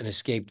for an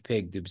escaped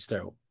pig to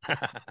start Two.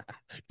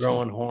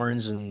 growing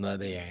horns and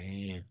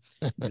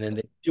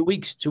then 2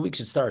 weeks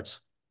it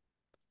starts.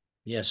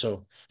 Yeah.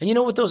 So, and you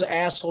know what those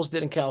assholes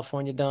did in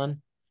California,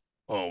 Don?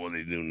 Oh, what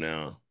they do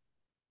now?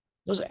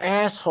 Those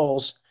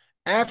assholes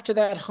after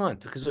that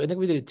hunt, because I think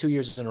we did it 2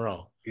 years in a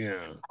row. Yeah.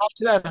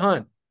 After that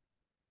hunt,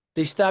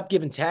 they stopped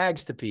giving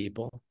tags to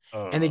people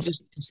and they Uh.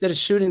 just, instead of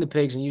shooting the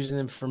pigs and using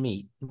them for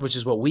meat, which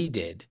is what we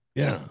did,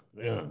 Yeah.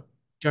 Yeah.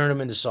 turned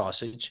them into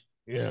sausage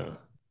Yeah.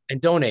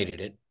 and donated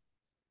it.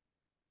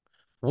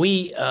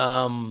 We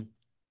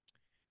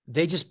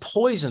they just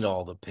poisoned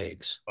all the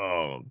pigs.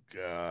 Oh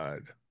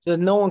God. So that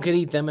no one could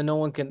eat them and no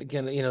one can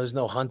there's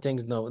no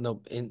huntings, Oh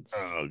no,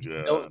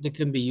 God. they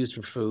couldn't be used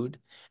for food.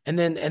 And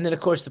then of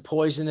course the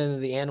poison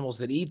and the animals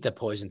that eat the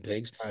poison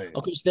pigs, Right.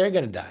 of course they're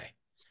gonna die.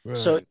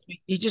 So Right.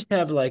 you just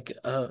have like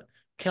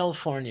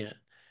California,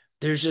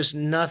 there's just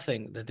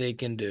nothing that they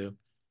can do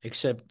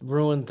except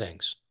ruin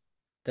things.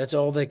 That's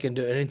all they can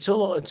do. And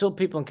until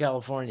people in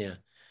California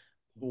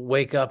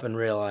wake up and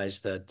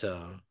realize that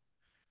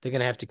they're going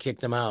to have to kick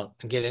them out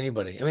and get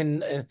anybody. I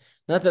mean,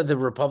 not that the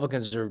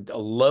Republicans are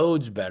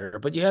loads better,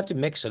 but you have to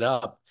mix it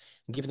up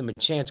and give them a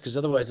chance because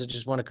otherwise they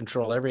just want to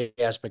control every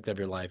aspect of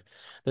your life.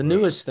 The Right.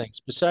 newest things,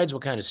 besides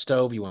what kind of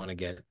stove you want to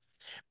get,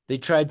 they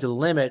tried to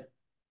limit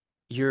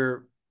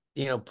your,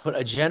 put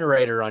a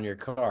generator on your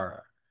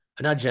car,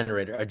 not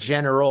generator, a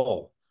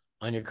general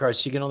on your car.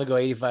 So you can only go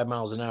 85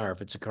 miles an hour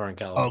if it's a car in Oh,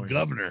 California.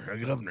 governor, a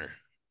governor.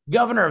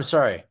 Governor, I'm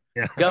sorry.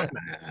 Yeah.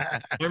 Governor.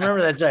 I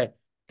remember that's right.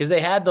 Because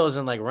they had those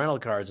in like rental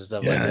cars and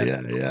stuff like Yeah. that.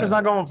 Yeah. It's Yeah.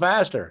 not going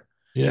faster.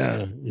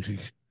 Yeah.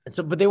 And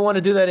so, but they want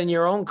to do that in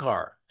your own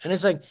car. And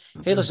it's like,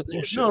 hey, That's listen,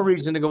 there's no bullshit.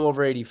 reason to go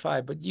over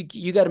 85, but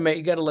you got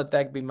to let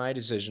that be my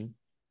decision,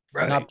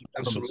 Right. not the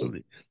government's.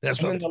 Absolutely. That's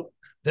And what. then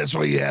That's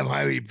why you have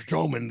highway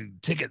patrolmen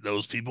ticket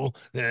those people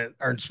that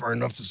aren't smart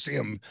enough to see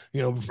them,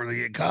 before they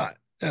get caught.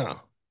 Yeah.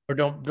 or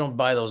don't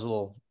buy those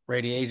little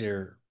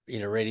radiation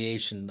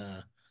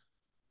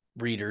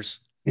readers,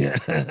 Yeah.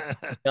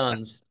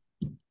 guns.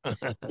 Yeah,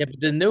 but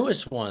the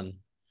newest one,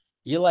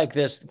 you like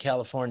this in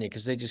California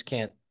because they just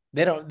can't.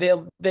 They don't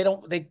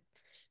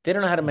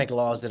know how to make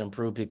laws that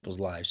improve people's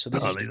lives. So they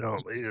No, just they keep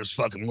don't. They just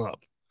fuck them up.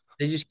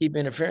 They just keep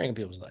interfering in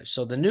people's lives.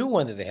 So the new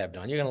one that they have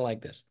done, you're gonna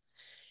like this.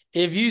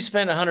 If you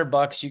spend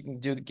 $100, you can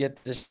get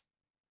this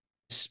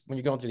when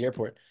you're going through the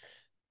airport.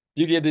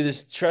 You get to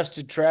this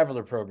trusted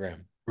traveler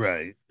program,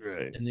 Right.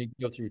 Right. and you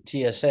go through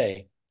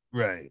TSA.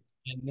 Right.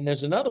 And then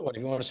there's another one.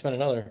 If you want to spend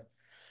another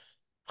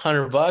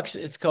 $100,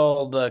 it's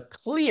called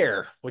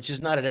Clear, which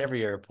is not at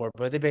every airport,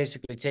 but they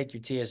basically take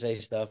your TSA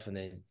stuff and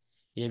then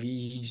if you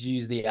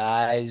use the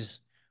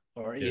eyes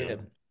or Yeah.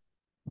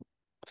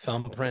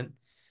 thumbprint,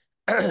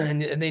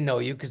 and they know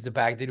you because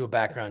they do a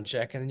background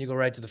check, and then you go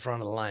right to the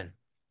front of the line.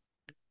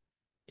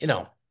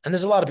 And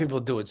there's a lot of people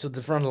who do it. So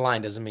the front of the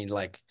line doesn't mean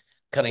like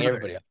cutting Right.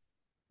 everybody off.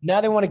 Now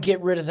they want to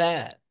get rid of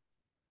that.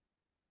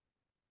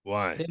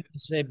 Why? They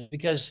say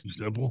because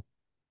Simple.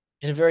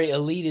 in a very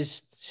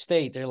elitist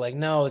state, they're like,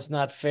 no, it's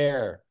not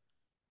fair.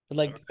 But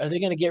like, are they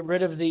going to get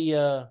rid of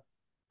the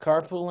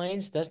carpool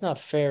lanes? That's not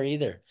fair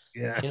either.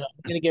 Yeah. They're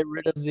going to get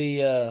rid of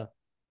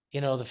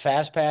the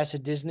fast pass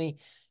at Disney.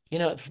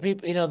 For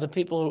people, the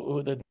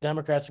people the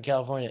Democrats in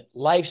California,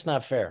 life's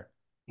not fair.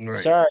 Right.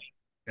 Sorry.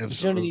 The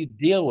sooner Absolutely. you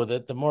deal with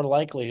it, the more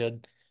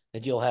likelihood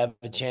that you'll have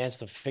a chance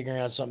to figuring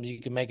out something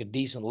you can make a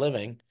decent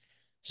living,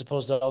 as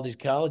opposed to all these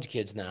college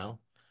kids now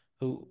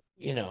who,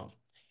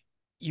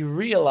 you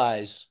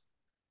realize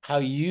how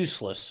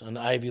useless an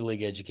Ivy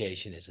League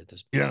education is at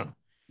this point. Yeah.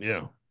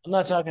 Yeah. I'm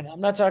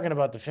not talking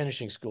about the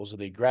finishing schools or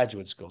the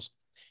graduate schools,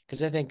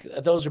 because I think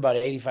those are about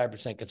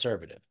 85%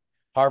 conservative.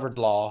 Harvard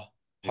Law,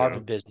 Yeah.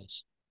 Harvard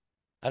Business.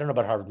 I don't know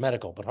about Harvard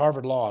Medical, but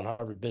Harvard Law and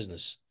Harvard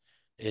Business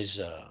is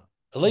at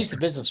least the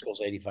business school is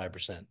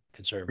 85%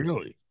 conservative.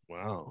 Really?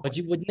 Wow. But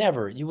you would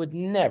never,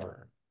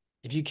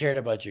 if you cared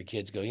about your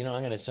kids, go, I'm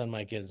going to send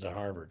my kids to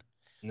Harvard.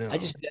 No.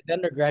 The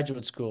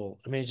undergraduate school,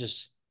 I mean,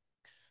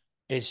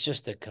 it's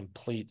just a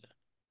complete,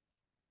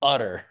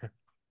 utter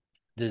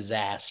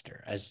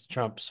disaster, as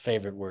Trump's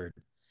favorite word.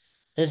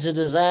 It's a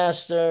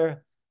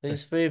disaster.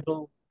 These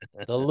people,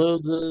 the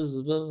losers.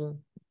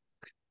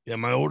 Yeah,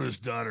 my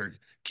oldest daughter,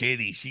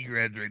 Katie, she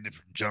graduated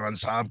from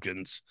Johns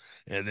Hopkins,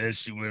 and then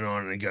she went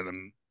on and got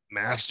a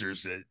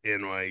master's at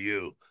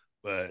NYU.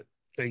 But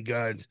thank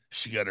God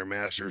she got her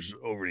master's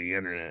over the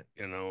internet,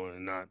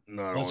 and not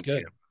That's on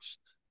good. campus.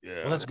 Well,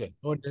 Yeah. that's good.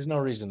 Well, there's no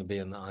reason to be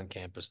on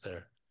campus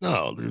there.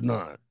 No, there's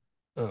not.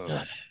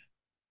 Oh,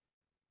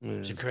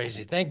 It's it's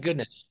crazy. cool. Thank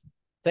goodness.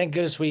 Thank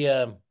goodness we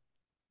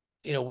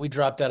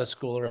dropped out of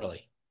school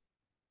early.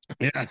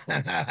 Yeah.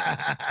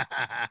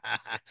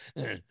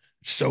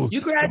 So You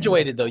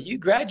graduated though. You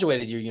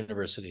graduated your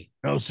university.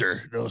 no,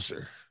 sir. No,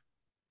 sir.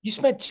 You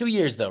spent 2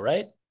 years though,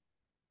 right?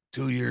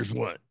 2 years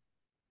what?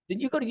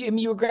 Did you go to? I mean,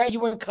 you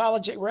were in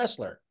college at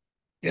wrestler.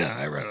 Yeah,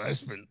 I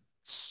spent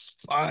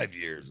 5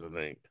 years, I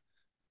think.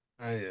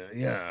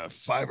 Yeah,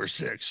 5 or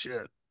 6.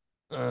 Shit.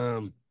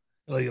 Um,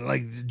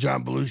 like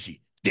John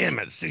Belushi. Damn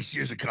it, 6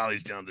 years of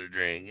college down the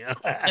drain.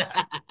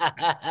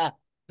 Yeah.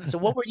 So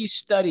what were you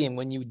studying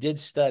when you did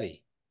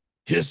study?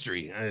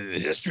 History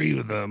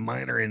with a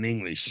minor in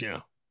English.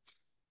 Yeah,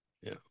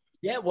 yeah.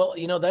 Yeah, well,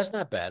 that's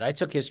not bad. I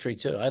took history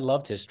too. I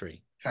loved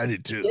history. I did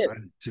I too. did. I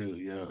did too.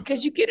 Yeah.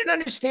 Because you get an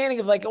understanding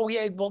of like, oh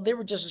yeah, well, they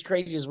were just as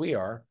crazy as we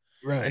are.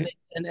 And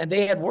Right.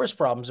 they had worse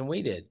problems than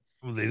we did.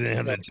 Well, they didn't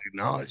have So the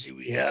technology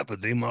we have,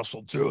 but they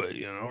muscled through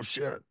it.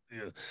 Shit.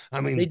 Yeah.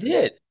 I they mean,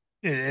 did.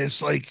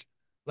 it's like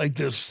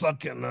this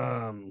fucking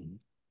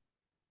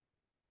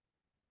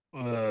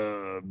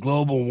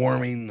global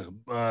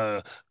warming,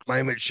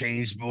 climate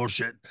change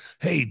bullshit.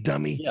 Hey,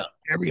 dummy, Yeah,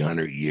 every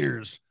 100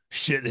 years,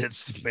 shit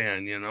hits the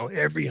fan,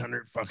 every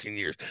 100 fucking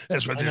years.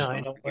 That's why I there's know. a I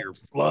hundred know. year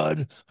flood,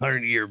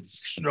 100 year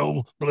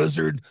snow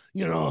blizzard,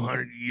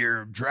 100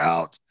 year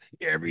drought,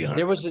 every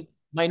There 100. was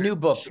my new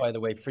book, by the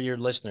way, for your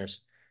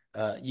listeners.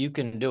 You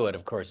Can Do It,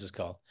 of course, is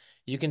called.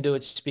 You Can Do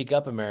It, Speak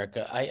Up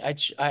America.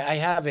 I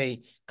have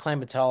a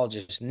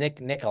climatologist, Nick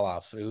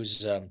Nikoloff,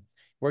 who's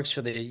works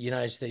for the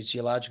United States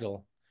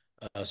Geological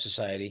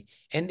Society.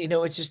 And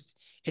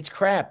it's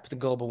crap, the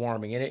global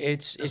warming. And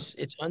it's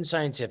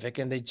unscientific,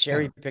 and they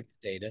cherry Yeah. pick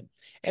the data.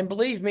 And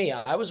believe me,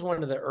 I was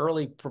one of the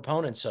early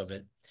proponents of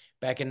it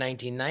back in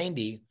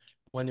 1990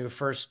 when they were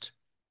first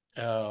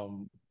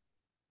um,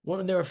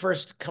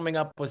 coming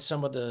up with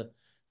some of the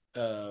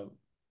uh,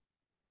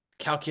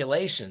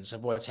 calculations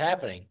of what's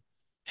happening.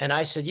 And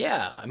I said,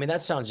 yeah, I mean,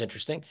 that sounds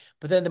interesting.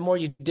 But then the more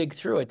you dig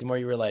through it, the more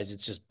you realize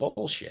it's just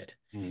bullshit.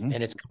 Mhm.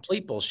 And it's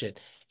complete bullshit.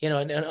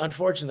 And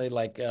unfortunately,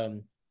 like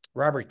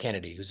Robert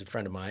Kennedy, who's a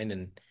friend of mine,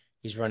 and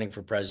he's running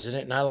for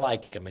president, and I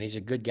like him, and he's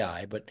a good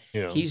guy, but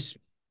Yeah. he's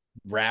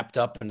wrapped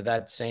up into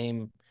that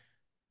same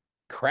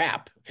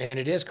crap, and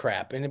it is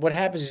crap. And what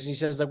happens is he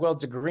says like, well,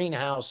 it's a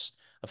greenhouse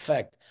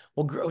effect.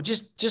 Well,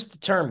 just the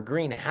term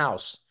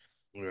greenhouse,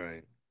 Right.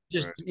 Right.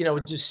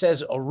 it just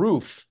says a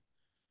roof.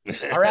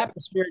 Our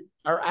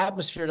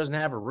atmosphere doesn't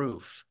have a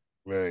roof.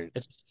 Right.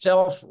 It's a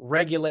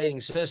self-regulating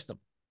system.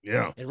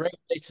 Yeah. It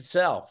regulates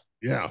itself.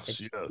 Yes.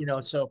 It's, Yeah.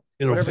 so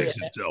It'll whatever fix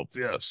itself.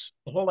 Yes.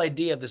 the whole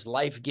idea of this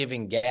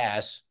life-giving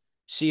gas,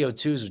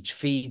 CO2s, which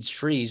feeds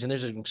trees, and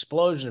there's an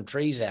explosion of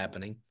trees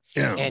happening.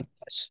 Yeah. And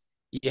yes,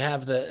 you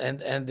have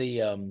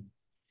the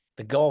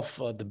Gulf,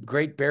 the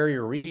Great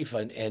Barrier Reef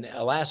in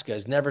Alaska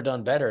has never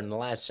done better in the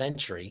last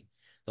century.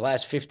 The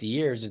last 50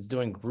 years, it's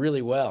doing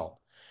really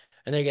well.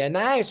 And they go,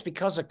 no, it's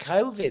because of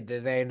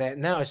COVID.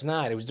 No, it's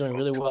not. It was doing Oh,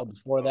 really well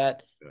before oh,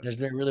 that, yeah. and it's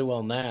doing really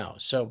well now.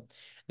 So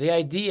the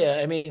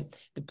idea, I mean,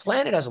 the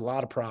planet has a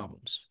lot of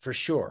problems for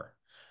sure,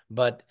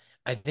 but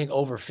I think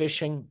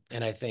overfishing,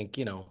 and I think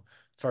as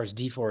far as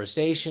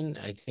deforestation,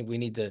 I think we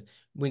need to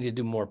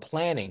do more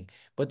planning.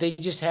 But they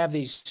just have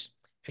these.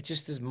 It's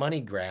just this money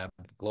grab,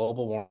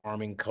 global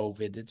warming,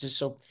 COVID.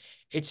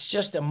 It's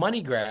just a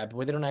money grab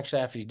where they don't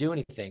actually have to do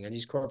anything. And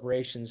these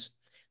corporations,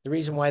 the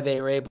reason why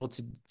they were able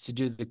to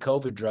do the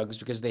COVID drugs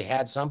because they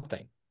had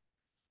something.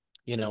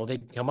 They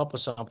come up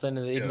with something,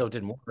 and even Yeah. though it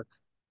didn't work,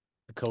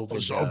 the Well,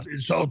 It's COVID. all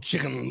it's all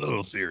Chicken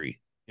Little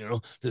theory.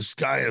 The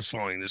sky is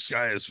falling. The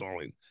sky is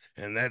falling,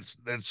 and that's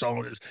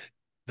all it is.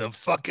 The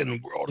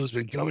fucking world has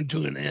been coming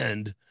to an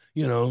end.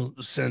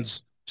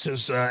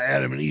 Since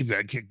Adam and Eve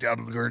got kicked out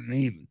of the Garden of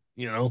Eden.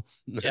 Yeah.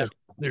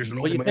 There's an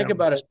Well, old you man think on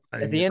about it. the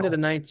At sign. the end of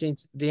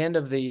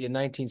the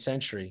 19th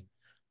century,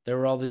 there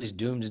were all these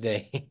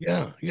doomsday.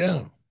 Yeah,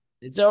 yeah.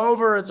 It's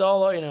over. It's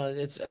all.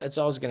 It's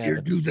always going to Year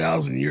happen.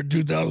 2000, year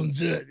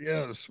 2000's it.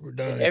 Yes, we're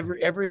done.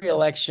 Every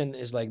election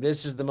is like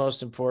this is the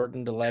most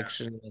important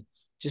election.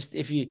 Just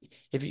if you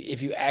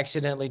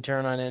accidentally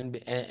turn on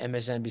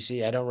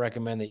MSNBC, I don't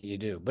recommend that you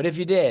do. But if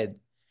you did,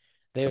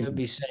 they would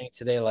be saying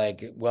today,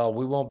 like, well,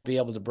 we won't be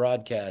able to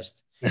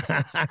broadcast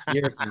a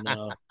year from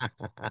now.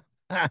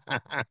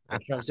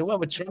 And Trump said, well,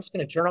 but Trump's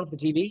going to turn off the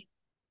TV?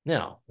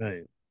 No,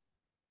 Right.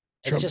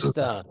 it's Trump just,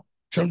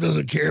 Trump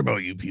doesn't care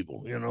about you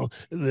people, the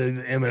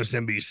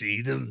MSNBC.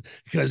 He doesn't,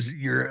 because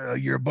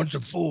you're a bunch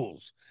of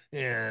fools,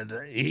 and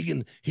he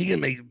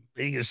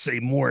can say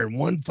more in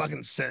one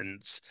fucking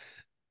sentence,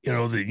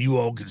 that you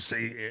all can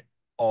say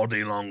all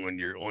day long on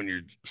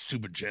your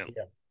stupid channel.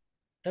 yeah.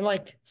 And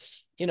like,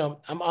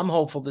 I'm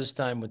hopeful this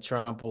time with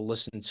Trump will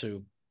listen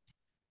to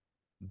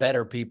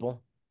better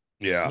people.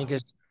 I Yeah, mean,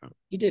 because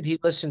he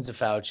listened to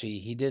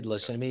Fauci. He did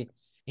listen. I mean,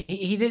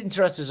 he didn't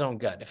trust his own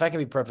gut. If I can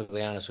be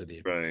perfectly honest with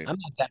you, right.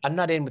 I'm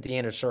not in with the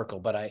inner circle,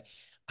 but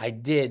I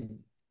did,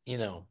 you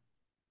know,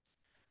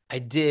 I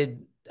do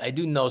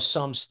know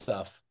some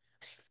stuff.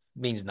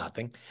 Means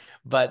nothing,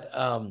 but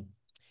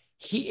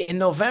he in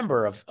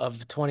November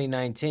of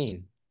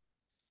 2019,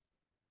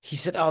 he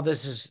said, "Oh,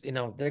 this is,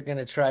 they're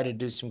gonna try to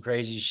do some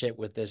crazy shit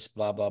with this,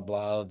 blah blah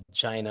blah,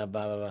 China,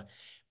 blah blah blah."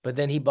 But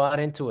then he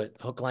bought into it,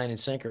 hook, line, and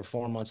sinker.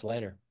 4 months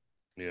later.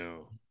 Yeah,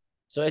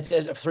 So it's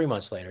 3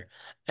 months later,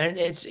 and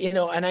it's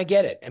and I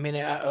get it. I mean,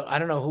 I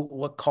don't know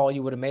what call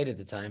you would have made at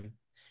the time,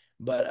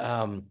 but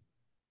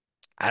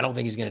I don't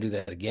think he's going to do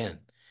that again.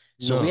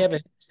 So we no, have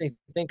an interesting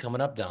thing coming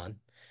up, Don.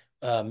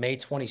 May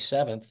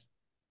 27th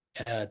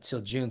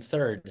till June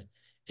 3rd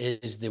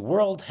is the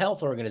World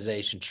Health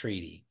Organization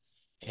treaty,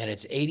 and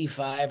it's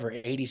 85 or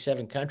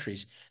 87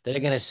 countries that are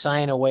going to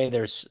sign away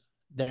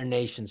their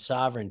nation's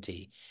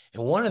sovereignty.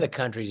 And one of the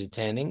countries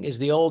attending is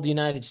the old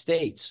United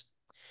States.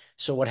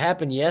 So what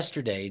happened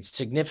yesterday, it's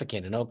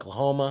significant in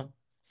Oklahoma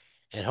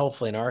and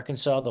hopefully in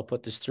Arkansas. They'll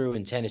put this through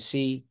in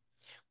Tennessee,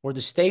 where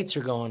the states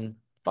are going,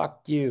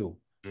 fuck you.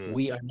 yeah,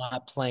 We are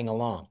not playing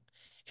along.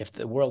 If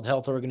the World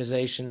Health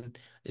Organization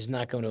is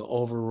not going to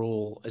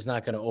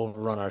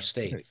overrun our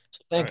state. right,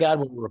 So thank right. God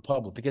we're a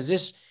republic, because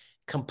this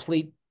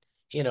complete,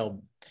 you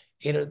know,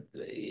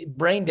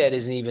 brain dead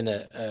isn't even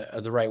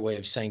the right way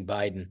of saying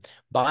Biden.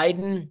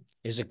 Biden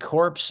is a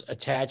corpse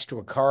attached to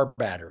a car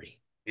battery.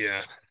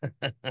 Yeah.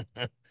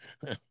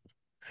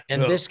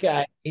 And Well, this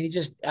guy,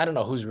 I don't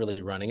know who's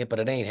really running it, but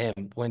it ain't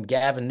him. When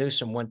Gavin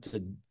Newsom went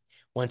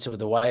to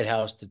the White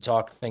House to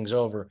talk things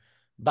over,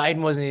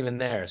 Biden wasn't even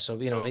there. So,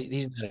 oh,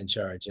 he's not in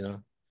charge. yeah,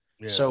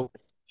 So,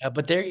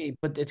 but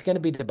it's going to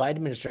be the Biden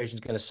administration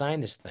is going to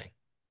sign this thing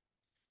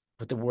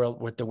with the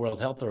World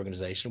Health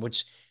Organization,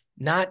 which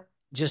not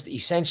just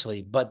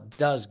essentially, but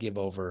does give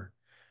over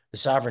the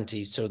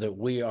sovereignty, so that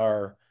we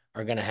are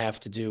going to have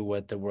to do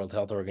what the World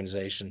Health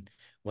Organization,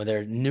 when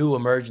their new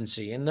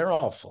emergency, and they're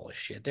all full of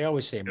shit. They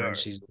always say they are.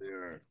 emergencies, They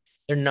are.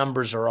 their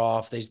numbers are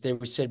off. They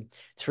said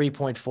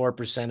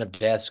 3.4% of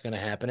deaths going to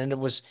happen, and it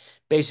was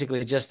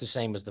basically just the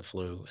same as the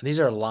flu. And these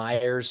are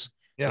liars.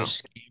 They're Yeah,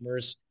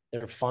 scammers.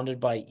 They're funded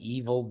by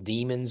evil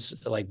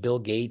demons like Bill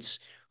Gates,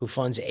 who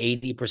funds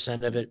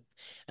 80% of it.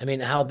 I mean,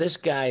 how this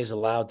guy is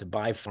allowed to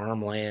buy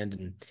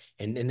farmland,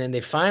 and then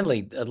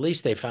at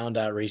least they found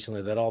out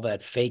recently that all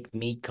that fake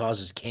meat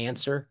causes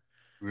cancer.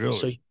 So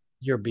really.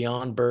 your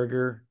Beyond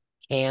Burger,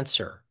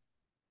 cancer.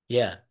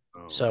 Yeah.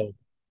 Oh, So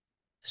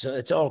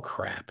it's all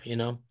crap.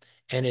 And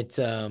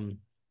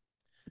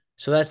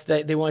so that's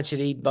that they want you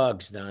to eat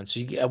bugs, Don.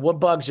 So what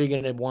bugs are you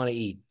going to want to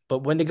eat? But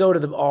when they go to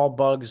the all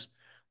bugs,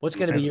 what's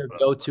going to be your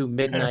go-to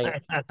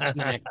midnight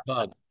snack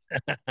bug?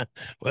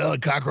 well, the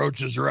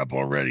cockroaches are up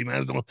already.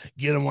 Might as well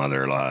get them while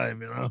they're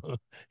alive.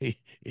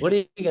 What are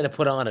you going to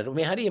put on it? I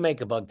mean, how do you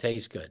make a bug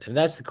taste good? And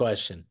that's the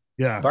question.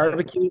 Yeah,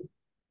 Barbecue?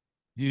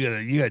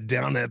 you gotta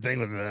down that thing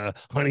with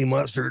honey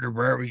mustard or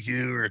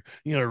barbecue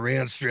or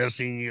ranch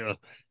dressing.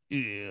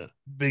 Yeah,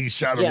 big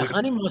shot of Yeah, whiskey.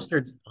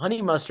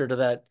 honey mustard, or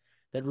that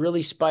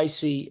really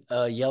spicy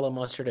yellow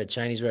mustard at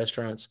Chinese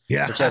restaurants,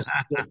 Yeah, which has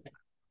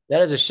a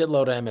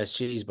shitload of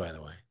MSGs, by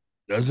the way.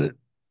 does it?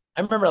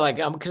 I remember, like,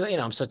 because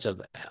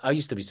I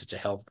used to be such a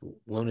health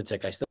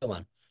lunatic. I still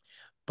am,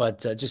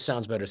 but it just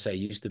sounds better to say I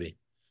used to be.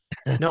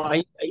 No,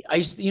 I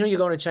used to, you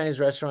go to a Chinese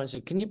restaurant and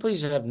say, "Can you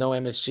please have no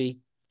MSG in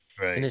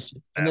Right. this?"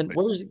 And then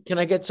Exactly. can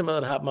I get some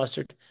of that hot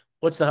mustard?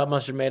 What's the hot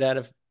mustard made out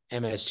of?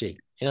 MSG.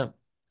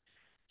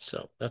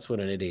 So that's what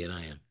an idiot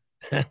I am.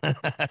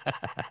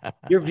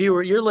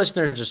 Your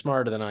listeners are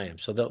smarter than I am,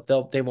 so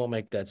they won't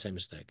make that same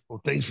mistake.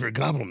 Well, thanks for a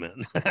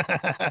compliment.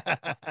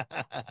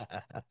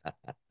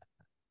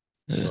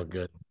 Well,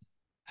 good.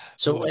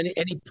 So Oh,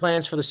 any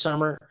plans for the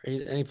summer?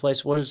 Any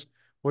place? Where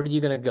are you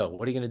gonna go?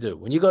 What are you gonna do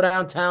when you go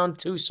downtown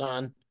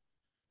Tucson?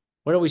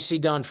 Where do we see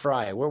Don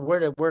Frye?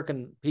 Where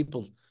can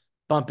people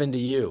bump into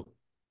you?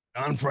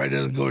 Don Frye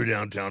doesn't go to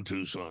downtown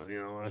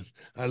Tucson.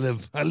 I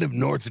live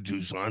north of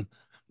Tucson,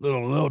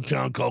 little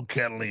town called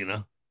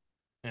Catalina,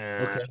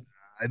 and Okay.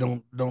 I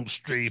don't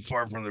stray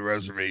far from the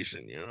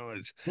reservation.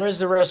 It's Where's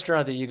the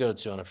restaurant that you go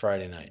to on a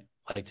Friday night,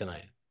 like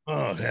tonight?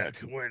 oh heck,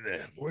 where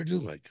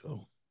do I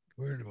go?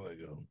 Where do I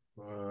go?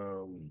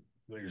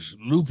 There's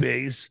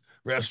Lupe's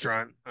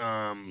restaurant,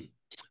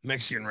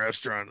 Mexican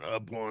restaurant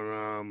up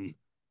on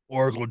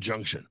Oracle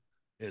Junction.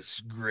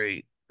 It's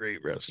great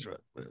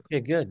restaurant. Man.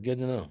 Okay, good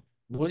to know.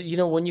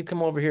 Well, when you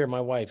come over here,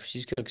 my wife,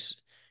 she's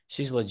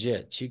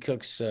legit. She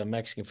cooks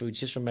Mexican food.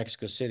 She's from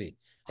Mexico City,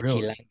 a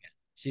Really? chilanga.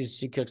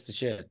 She cooks the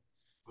shit.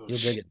 Oh, You'll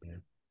dig it,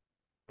 man.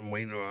 I'm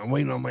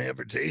waiting on my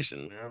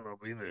invitation, man. I'll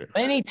be there.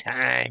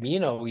 Anytime, you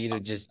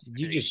just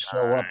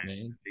show up, Anytime.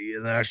 man.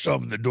 And then I show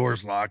up and the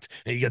door's locked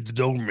and you got the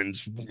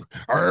Dobermans.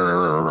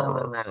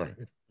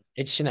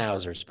 It's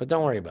schnauzers, but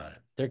don't worry about it.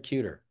 They're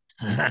cuter.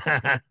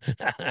 My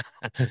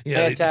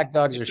Yeah, they attack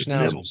dogs are just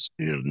nibble. schnauzers.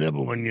 They just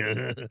nibble on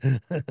you. No,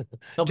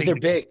 but Take they're the,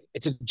 big.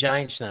 It's a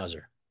giant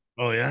schnauzer.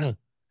 oh yeah.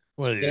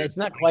 What Yeah, is it? it's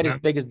not quite as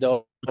big as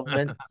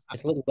Doberman.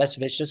 It's a little less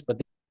vicious, but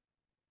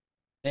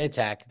they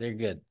attack. They're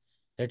good.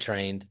 They're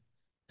trained.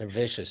 They're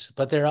vicious,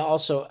 but they're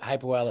also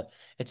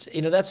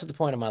hypoallergenic. That's the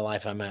point of my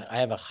life I'm at. I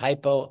have a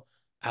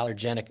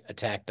hypoallergenic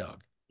attack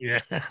dog Yeah.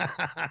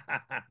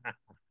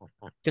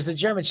 because the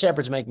German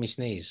Shepherds make me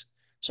sneeze.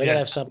 So I got Yeah. to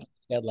have something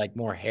that's got like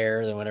more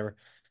hair than whatever.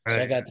 So I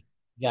Right. got the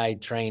guy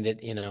trained it,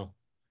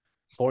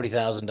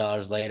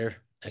 $40,000 later.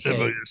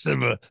 Okay.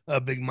 Instead of a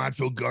big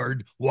macho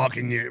guard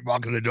walking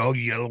the dog,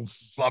 you got a little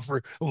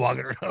fluffer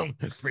walking around,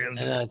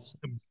 And it's,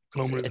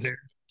 combing his it's, hair.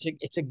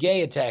 it's a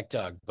gay attack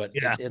dog, but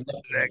Yeah, it's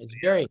exactly. Yeah.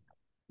 very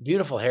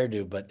beautiful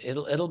hairdo, but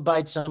it'll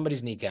bite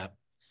somebody's kneecap.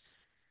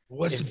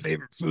 What's the If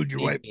favorite food your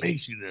need wife be.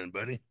 makes you then,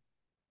 buddy?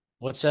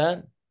 What's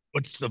that?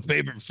 What's the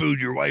favorite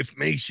food your wife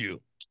makes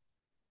you?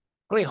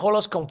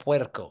 Frijoles con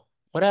puerco.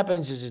 What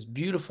happens is it's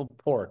beautiful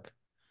pork,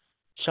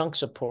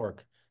 chunks of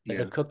pork that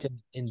are Yeah. cooked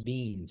in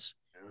beans,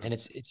 Yeah. and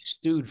it's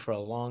stewed for a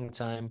long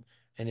time,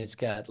 and it's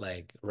got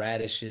like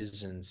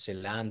radishes and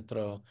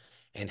cilantro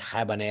and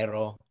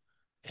habanero,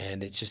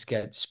 and it's just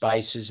got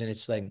spices, and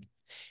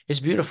it's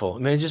beautiful. I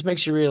mean, it just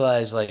makes you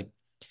realize like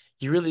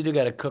you really do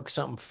got to cook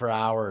something for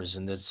hours,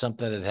 and it's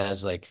something that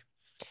has like,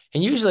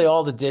 and usually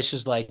all the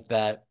dishes like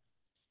that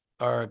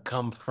are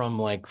come from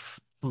like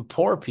from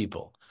poor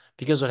people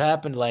because what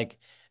happened like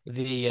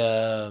the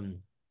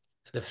um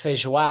the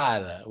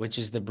feijoada, which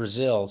is the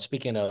Brazil,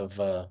 speaking of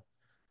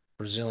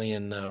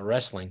Brazilian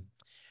wrestling,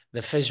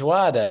 the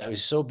feijoada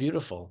was so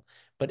beautiful,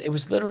 but it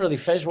was literally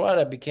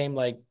feijoada became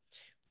like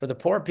for the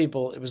poor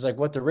people, it was like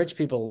what the rich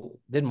people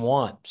didn't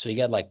want. So you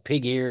got like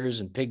pig ears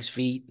and pig's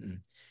feet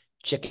and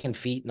chicken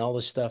feet and all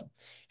this stuff.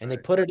 And Right.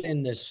 they put it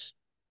in this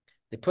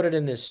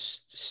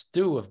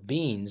stew of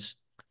beans,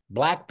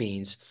 black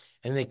beans,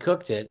 and they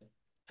cooked it.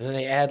 And then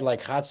they add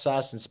like hot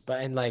sauce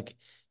and like,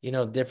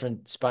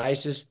 different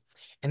spices.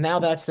 And now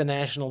that's the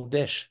national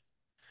dish.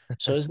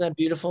 So isn't that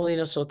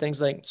beautiful? So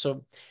things like,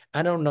 so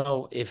I don't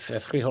know if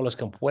frijoles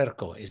con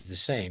puerco is the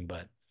same,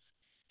 but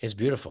it's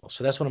beautiful.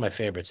 So that's one of my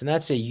favorites. And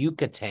that's a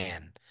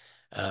Yucatan,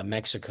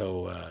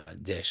 Mexico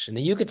dish. And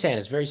the Yucatan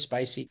is very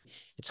spicy.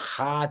 It's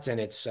hot and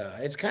it's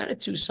kind of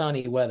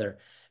Tucson-y weather,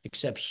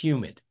 except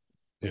humid,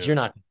 which Yeah. you're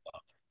not.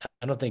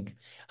 I don't think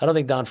I don't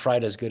think Don Frye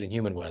does good in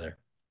humid weather.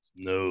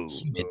 No, no,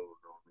 Humid.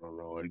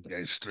 no.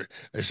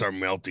 I start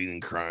melting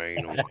and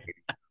crying.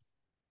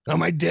 Now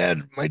my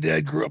dad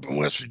grew up in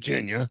West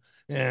Virginia,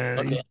 and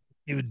Okay.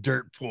 he was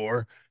dirt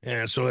poor,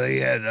 and so they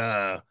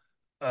had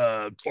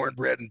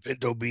cornbread and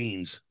pinto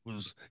beans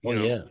was Oh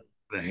yeah.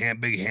 the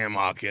big ham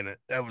hock in it.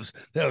 That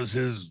was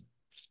his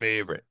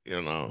favorite.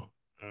 I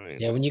mean,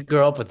 Yeah, when you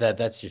grow up with that,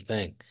 that's your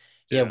thing.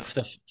 Yeah, yeah.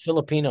 for the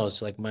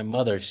Filipinos, like my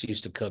mother, she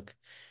used to cook.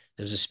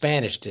 There was a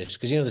Spanish dish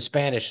because the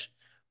Spanish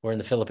were in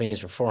the Philippines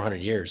for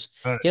 400 years.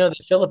 Right. The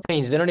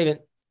Philippines, they don't even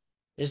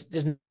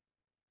there's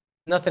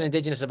nothing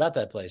indigenous about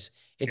that place.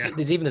 Yeah.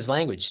 There's even this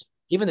language.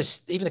 Even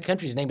the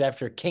country is named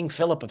after King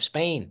Philip of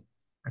Spain.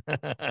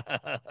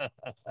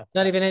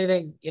 Not even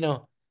anything,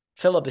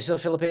 Philip is still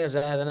Filipinos.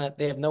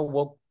 They have no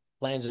woke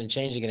plans on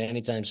changing it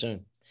anytime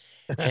soon.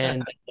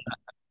 And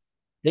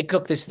they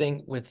cook this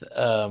thing with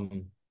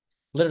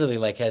literally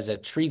like has a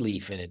tree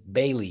leaf in it,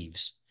 bay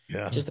leaves.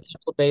 Yeah. Just a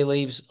couple of bay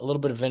leaves, a little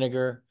bit of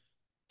vinegar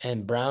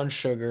and brown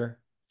sugar,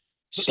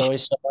 soy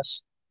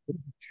sauce.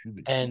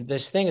 And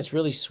this thing is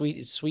really sweet.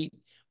 It's sweet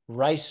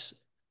rice.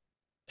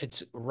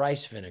 It's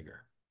rice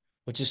vinegar,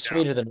 which is Yeah.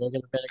 sweeter than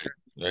regular vinegar.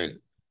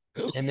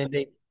 Right. And then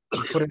you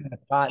put it in a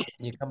pot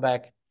and you come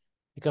back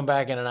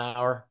in an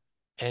hour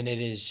and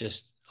it is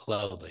just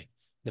lovely.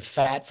 The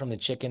fat from the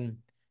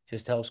chicken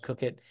just helps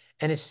cook it.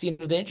 And it's, the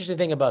interesting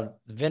thing about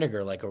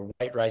vinegar, like a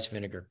white rice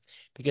vinegar,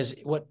 because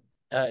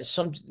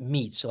some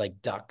meats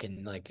like duck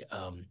and like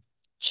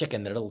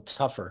chicken, they're a little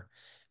tougher.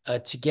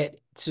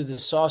 To the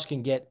sauce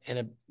can get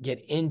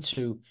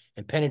into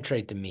and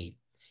penetrate the meat.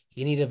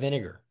 You need a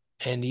vinegar,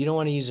 and you don't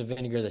want to use a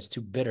vinegar that's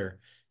too bitter.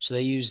 So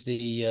they use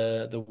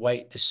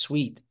the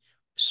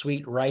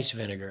sweet rice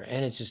vinegar,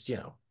 and it's just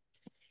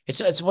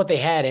it's what they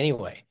had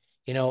anyway.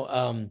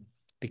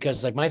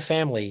 Because like my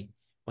family,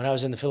 when I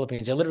was in the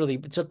Philippines,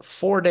 it took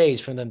 4 days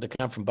for them to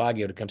come from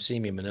Baguio to come see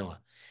me in Manila.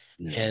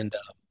 Yeah. And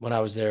when I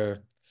was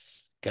there,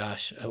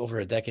 gosh, over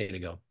a decade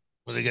ago,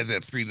 Well, they got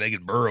that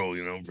three-legged burro,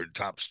 for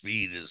top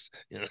speed is.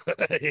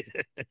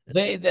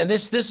 and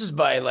this is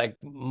by like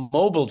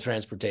mobile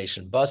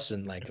transportation, bus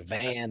and like a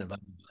van.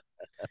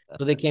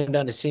 So they came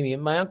down to see me.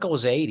 My uncle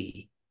was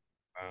 80.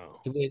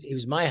 Wow. He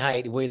was my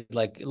height. He weighed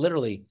like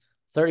literally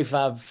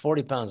 35,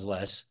 40 pounds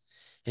less.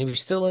 and he was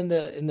still in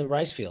the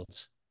rice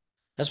fields.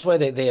 That's why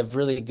they have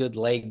really good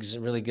legs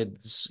and really good,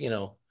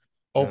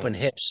 open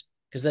hips,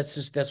 because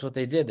that's what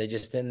they did. They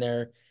just in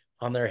there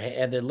on their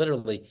head, they're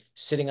literally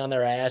sitting on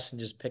their ass and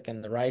just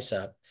picking the rice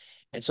up.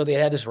 And so they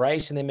had this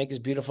rice and they make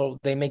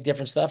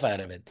different stuff out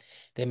of it.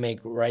 They make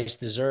rice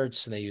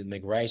desserts and they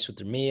make rice with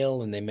their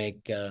meal and they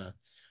make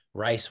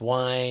rice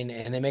wine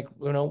and they make,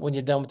 when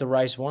you're done with the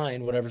rice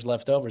wine, whatever's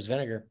left over is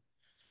vinegar.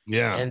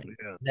 Yeah, And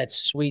yeah.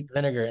 that's sweet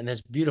vinegar and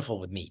that's beautiful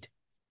with meat.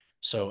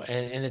 So,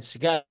 and it's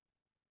got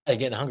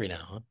getting hungry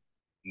now,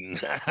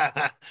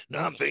 huh?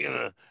 Now I'm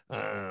thinking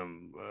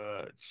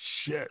of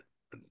shit,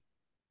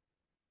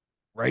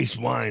 rice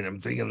wine. I'm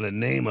thinking of the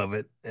name of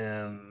it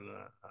and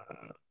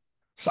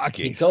sake.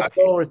 Hikoko Sake.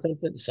 or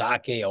something.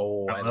 Sake.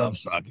 Oh, I I love love.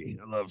 sake.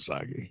 I love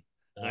sake.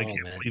 I Oh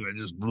can't man. believe I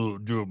just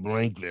drew a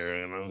blank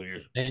there.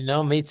 Here. I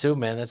know, me too,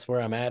 man. That's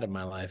where I'm at in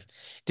my life.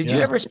 Did you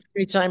Yeah. ever spend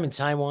any time in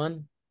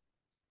Taiwan?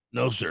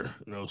 No, sir.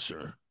 No,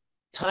 sir.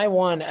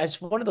 Taiwan, it's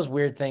one of those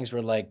weird things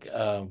where like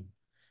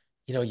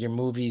your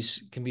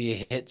movies can be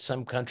a hit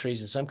some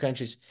countries and some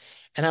countries.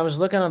 And I was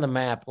looking on the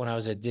map when I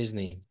was at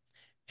Disney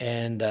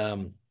and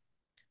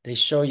they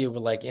show you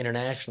like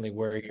internationally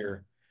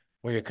where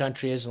your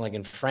country is. And like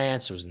in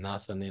France, it was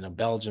nothing,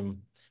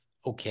 Belgium,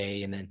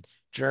 okay. And then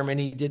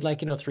Germany did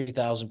like,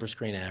 3,000 per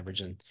screen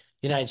average. And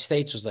the United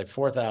States was like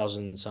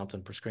 4,000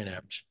 something per screen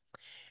average.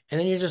 And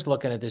then you're just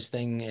looking at this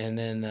thing, and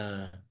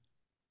then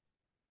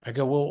I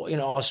go,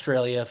 well,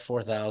 Australia,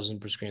 4,000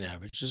 per screen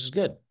average. This is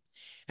good.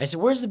 I said,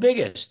 where's the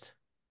biggest?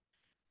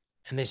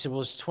 And they said,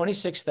 well, it's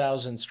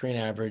 26,000 screen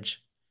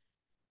average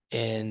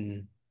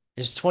in,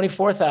 it's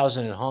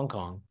 24,000 in Hong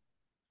Kong,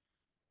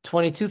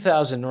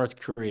 22,000 North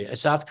Korea,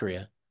 South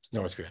Korea, it's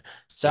North Korea,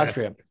 South Yeah.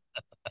 Korea,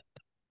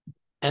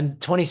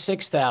 and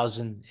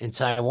 26,000 in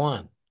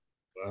Taiwan.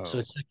 So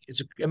Wow.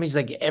 I mean, it's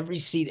like every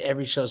seat,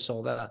 every show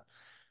sold out.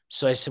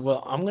 So I said,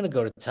 well, I'm going to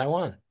go to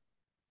Taiwan.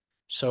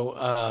 So,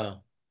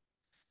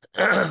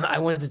 I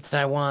went to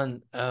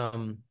Taiwan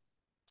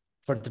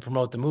to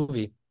promote the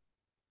movie,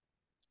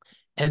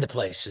 and the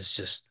place is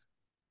just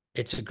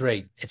it's a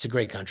great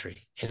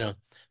country. The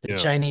Yeah.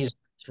 Chinese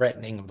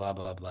threatening and blah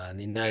blah blah. And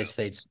the United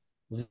States,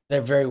 they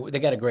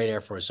got a great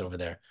Air Force over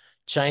there.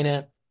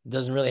 China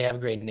doesn't really have a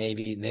great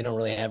Navy, and they don't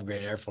really have a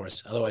great Air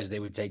Force. Otherwise, they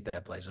would take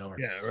that place over.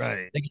 Yeah.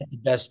 Right. They get the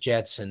best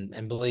jets,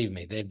 and believe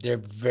me, they're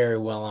very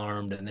well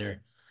armed, and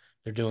they're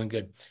doing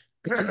good.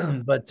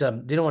 But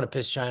they don't want to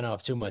piss China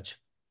off too much.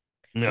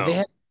 And they No.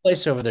 had a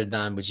place over there,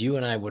 Don, which you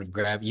would have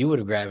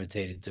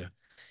gravitated to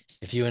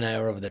if you and I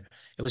were over there.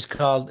 It was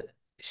called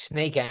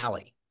Snake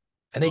Alley.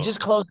 And they Oh, just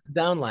closed it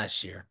down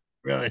last year.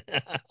 really?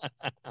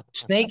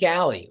 Snake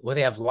Alley, where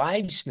they have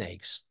live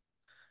snakes.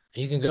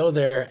 You can go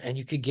there and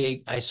you could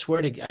get, I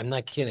swear to, I'm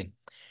not kidding.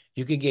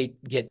 You could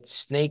get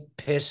snake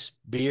piss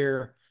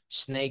beer,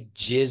 snake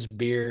jizz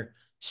beer,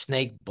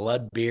 snake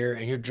blood beer,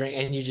 and you're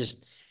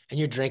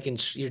drinking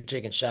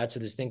shots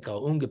of this thing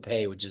called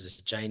ungape, which is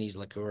a Chinese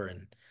liqueur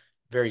and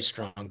very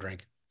strong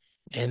drink.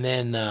 And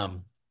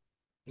then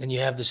you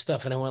have this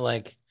stuff, and I went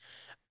like,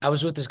 I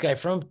was with this guy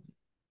from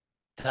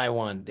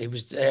Taiwan. He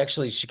was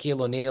actually Shaquille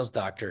O'Neal's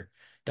doctor,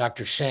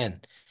 Dr. Shen.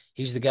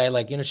 He's the guy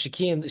like,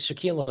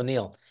 Shaquille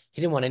O'Neal.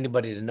 He didn't want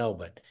anybody to know,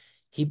 but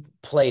he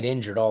played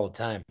injured all the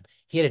time.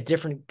 He had a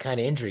different kind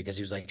of injury because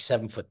he was like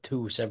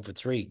 7'2",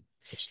 7'3".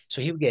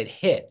 So he would get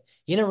hit.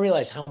 You don't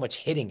realize how much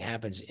hitting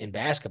happens in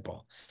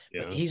basketball,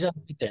 but Yeah. he's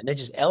underneath there and they're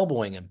just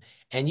elbowing him.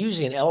 And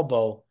usually an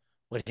elbow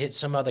would hit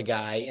some other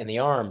guy in the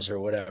arms or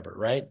whatever,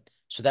 right?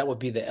 So that would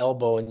be the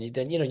elbow. And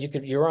then,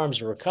 your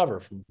arms will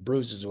recover from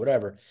bruises or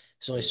whatever.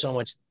 There's only so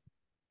much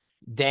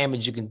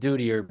damage you can do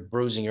to your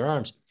bruising your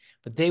arms.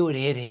 But they would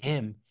hit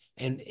him,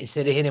 and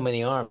instead of hitting him in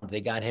the arm,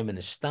 they got him in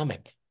the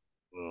stomach.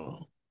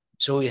 Oh,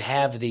 So he'd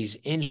have these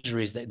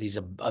injuries, these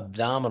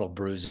abdominal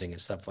bruising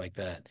and stuff like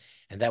that,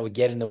 and that would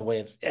get in the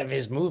way of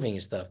his moving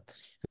and stuff.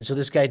 And so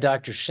this guy,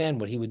 Dr. Shen,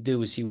 what he would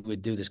do is he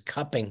would do this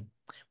cupping,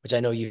 which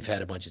I know you've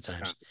had a bunch of yeah.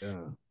 times,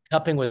 Yeah.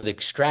 cupping with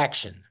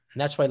extraction. And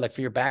that's why, like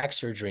for your back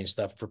surgery and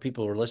stuff, for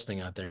people who are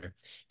listening out there,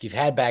 if you've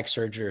had back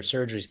surgery or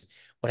surgeries,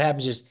 what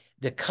happens is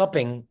the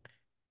cupping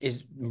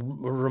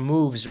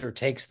removes or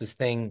takes this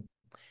thing,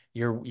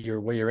 your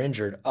where you're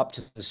injured, up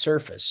to the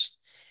surface.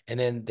 And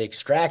then the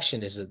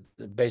extraction is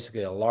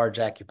basically a large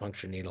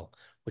acupuncture needle,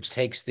 which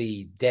takes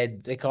the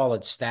dead, they call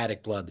it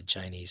static blood, the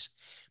Chinese,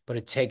 but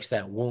it takes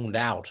that wound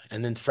out.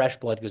 And then fresh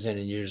blood goes in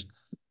and you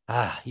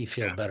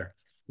feel Yeah. better.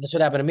 That's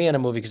what happened to me in a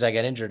movie because I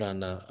got injured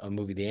on a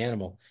movie, The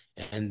Animal.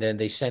 And then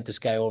they sent this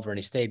guy over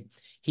and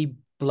he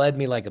bled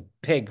me like a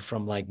pig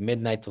from like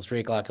midnight till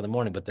 3 o'clock in the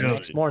morning. But the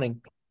next Really?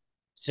 morning,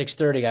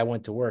 6:30, I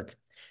went to work.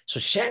 So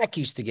Shaq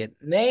used to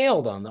get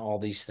nailed on all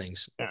these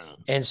things. Yeah.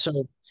 And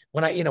so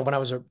when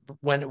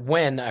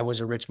I was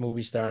a rich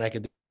movie star and I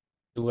could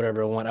do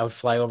whatever I want, I would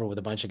fly over with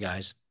a bunch of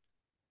guys.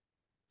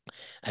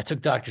 I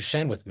took Dr.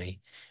 Shen with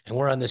me, and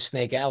we're on this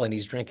Snake Alley, and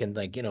he's drinking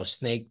like,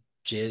 snake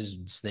jizz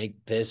and snake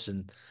piss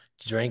and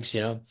drinks,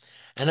 And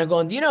I'm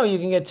going, you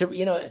can get to,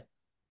 you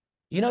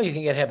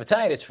can get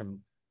hepatitis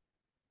from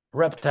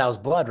reptile's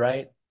blood,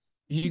 right?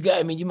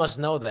 I mean, you must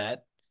know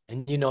that,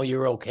 and you know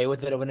you're okay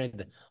with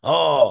it.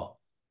 Oh,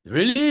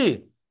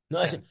 really?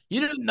 No,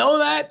 you didn't know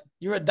that?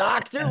 You're a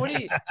doctor? What are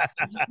you?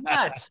 This is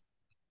nuts.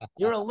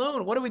 You're a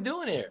loon. What are we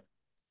doing here?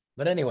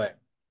 But anyway,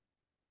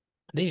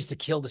 they used to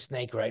kill the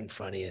snake right in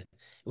front of you. It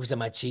was a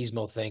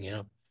machismo thing, you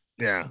know.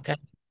 Yeah. Kind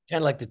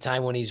of like the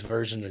Taiwanese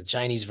version or the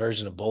Chinese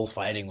version of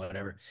bullfighting,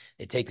 whatever.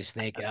 They take the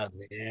snake out,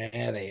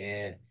 and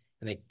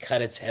they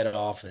cut its head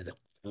off, and it's,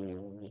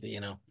 you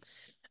know.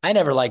 I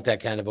never liked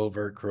that kind of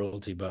overt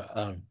cruelty, but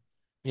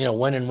you know,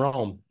 when in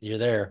Rome, you're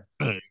there.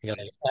 You're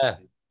like,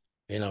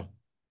 you know.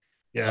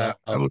 Yeah,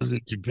 Uh, I um, was in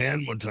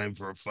Japan one time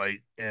for a fight,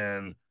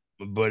 and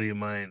a buddy of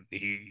mine,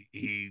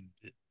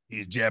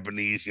 he's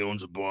Japanese. He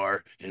owns a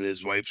bar, and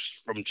his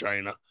wife's from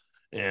China.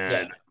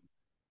 yeah. And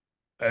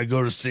I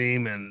go to see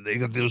him, and they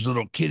got those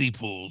little kiddie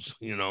pools,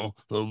 little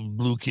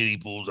blue kiddie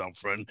pools out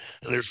front,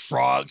 and there's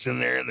frogs in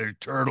there, and there's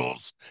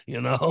turtles,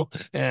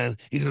 And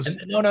he says,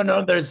 And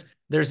no.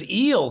 There's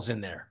eels in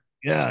there.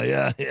 "Yeah,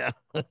 yeah, yeah,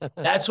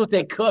 That's what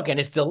they cook, and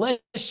it's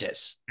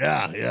delicious.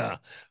 yeah, yeah."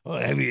 Well,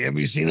 have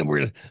you seen them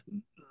where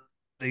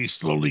they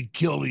slowly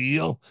kill the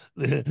eel.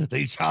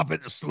 They chop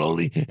it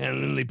slowly, and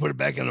then they put it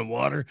back in the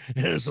water,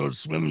 and so it's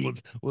swimming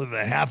with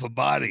a half a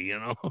body.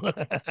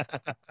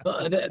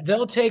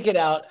 They'll take it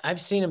out.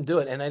 I've seen them do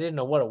it, and I didn't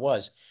know what it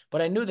was,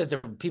 but I knew that there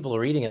were people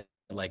are eating it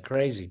like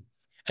crazy.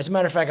 As a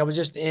matter of fact, I was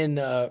just in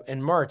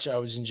March. I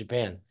was in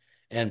Japan,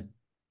 and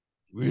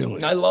I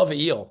Really? love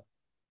eel.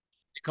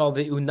 They call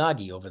it the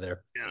unagi over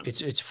there. Yeah,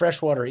 It's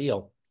freshwater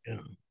eel. yeah,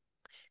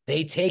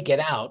 They take it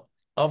out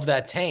of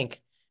that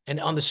tank and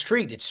on the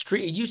street. It's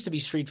street. It used to be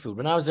street food.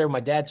 When I was there, my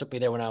dad took me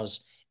there when I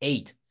was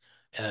 8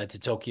 to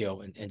Tokyo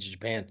and to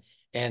Japan,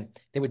 and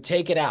they would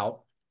take it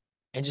out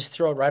and just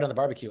throw it right on the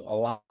barbecue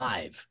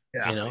alive.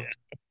 yeah, You know.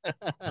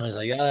 yeah. I was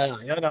like, you know,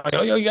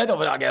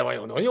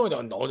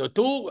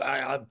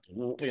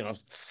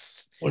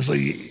 Well, it's like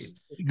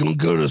you don't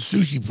go to a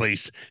sushi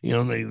place,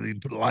 they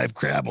put a live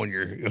crab on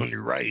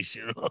your rice.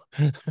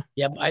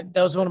 yeah.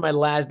 That was one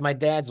of my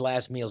dad's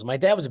last meals. My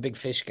dad was a big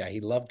fish guy. He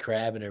loved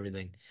crab and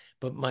everything.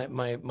 But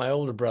my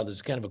older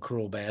brother's kind of a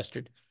cruel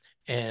bastard,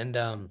 and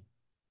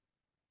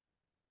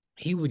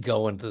he would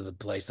go into the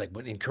place like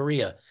when in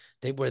Korea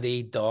where they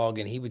eat dog,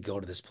 and he would go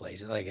to this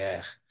place. Like,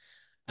 I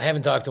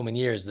haven't talked to him in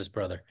years, this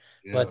brother.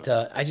 Yeah, But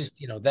I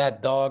just,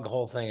 that dog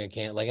whole thing, I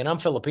can't like, and I'm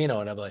Filipino,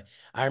 and I'm like,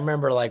 I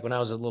remember like when I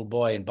was a little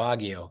boy in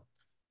Baguio,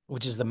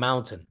 which is the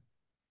mountain,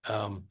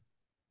 um,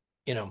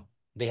 you know,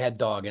 they had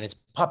dog, and it's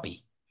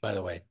puppy, by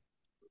the way.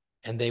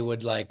 And they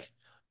would like,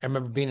 I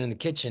remember being in the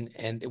kitchen,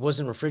 and it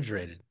wasn't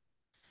refrigerated.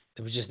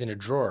 It was just in a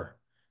drawer.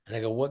 And I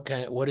go,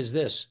 what is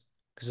this?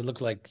 Because it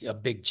looked like a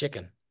big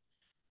chicken.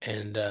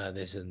 And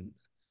they said,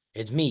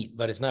 it's meat,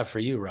 but it's not for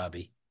you,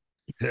 Robbie.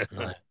 And I'm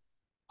like,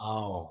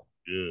 oh,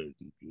 good,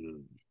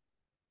 good.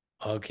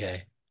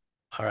 okay.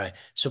 All right.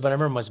 So, but I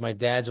remember was my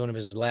dad's one of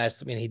his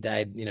last. I mean, he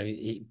died.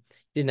 He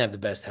didn't have the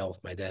best health,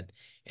 my dad,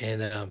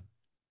 and I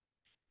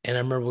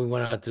remember we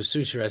went out to a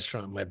sushi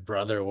restaurant. My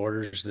brother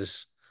orders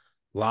this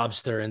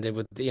lobster, and they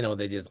would,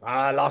 they just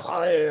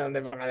lobster, and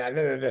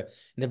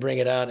they bring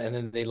it out, and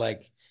then they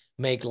like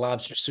make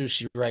lobster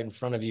sushi right in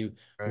front of you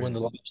when Right. the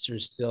lobster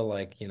is still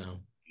like,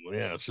 Well,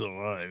 yeah, it's still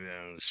alive.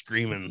 Yeah,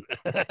 screaming.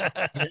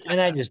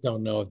 and I just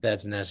don't know if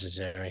that's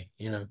necessary.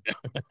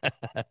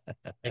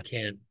 I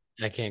can't,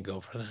 I can't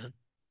go for that.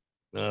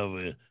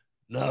 No,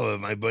 no,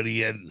 my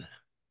buddy had.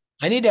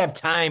 I need to have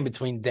time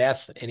between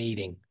death and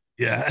eating.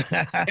 Yeah.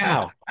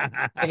 Cow.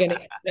 Again,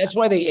 that's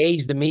why they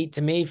age the meat.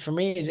 To me, for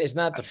me, it's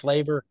not the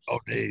flavor. Oh,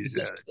 It's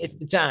days. it's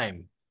the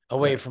time Yeah.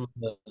 away from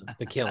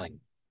the killing.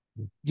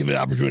 Give it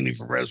opportunity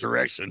for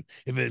resurrection.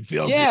 If it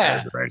fails the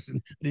Yeah.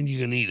 resurrection, then you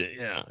can eat it.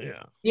 Yeah,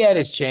 yeah. He had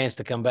his chance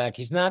to come back.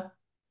 He's not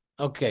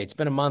okay. It's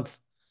been a month.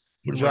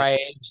 Put him on. Dry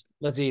age.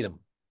 Let's eat him.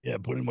 Yeah,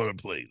 put him on a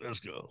plate. Let's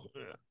go.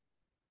 Yeah.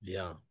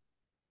 Yeah.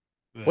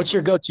 Yeah. What's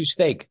your go-to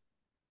steak?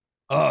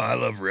 Oh, I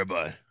love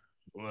ribeye.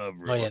 Love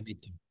Oh ribeye. yeah, me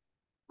too.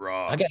 I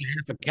Raw. got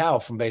half a cow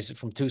from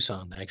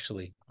Tucson,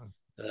 actually.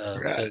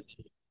 Right.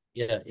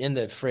 Yeah, in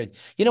the fridge.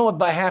 You know what?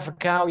 By half a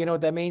cow, you know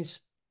what that means?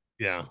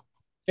 Yeah.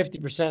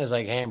 50% is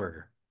like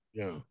hamburger.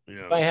 Yeah.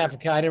 Yeah. By half a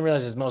cow, I didn't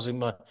realize it's mostly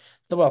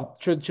well,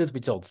 truth be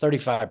told,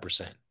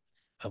 35%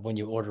 of when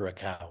you order a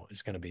cow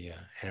is going to be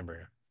a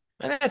hamburger.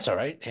 And that's all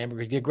right.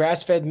 Hamburger, get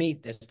grass-fed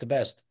meat, that's the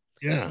best.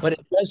 Yeah. But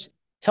it does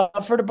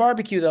tougher to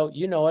barbecue though.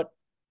 You know it.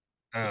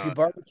 If you Uh,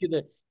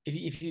 barbecue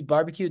if you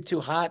barbecue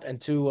too hot and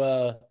too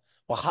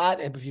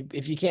hot, and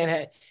if you can't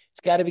have,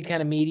 it's got to be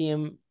kind of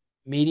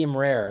medium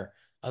rare.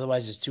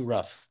 Otherwise it's too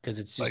rough because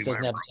it just like my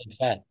doesn't have the same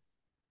fat,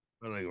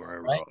 I like my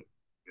right? raw.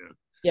 Yeah.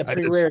 Yeah, I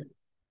pretty just rare,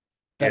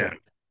 yeah. better.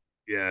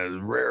 Yeah,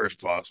 as rare as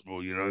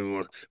possible.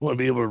 You want to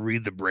be able to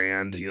read the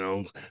brand.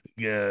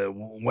 Yeah,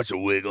 watch a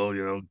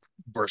wiggle.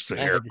 Burst the I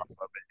hair know, off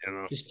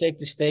of it. just take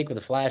the steak with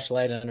a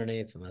flashlight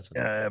underneath, and that's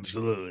Yeah, enough.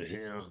 absolutely.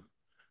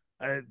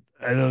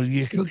 I know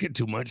you cook it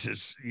too much.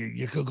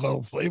 You cook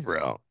all the flavor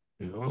out.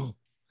 You know.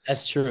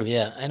 That's true.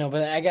 Yeah, I know,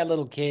 but I got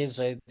little kids.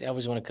 I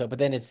always want to cook, but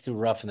then it's too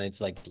rough, and it's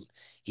like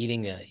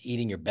eating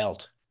your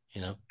belt.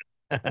 You know.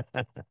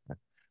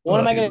 When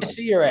Well, am I going to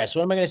see your ass?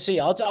 When am I going to see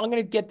you? I'm going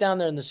to get down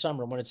there in the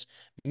summer when it's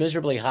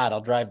miserably hot.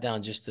 I'll drive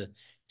down just to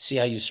see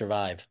how you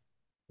survive.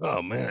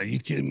 oh man, are you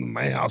kidding me?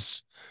 My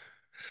house,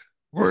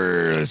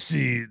 we're let's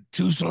see,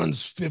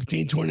 Tucson's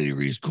 15, 20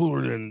 degrees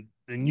cooler than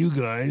you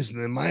guys,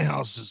 and then my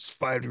house is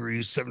 5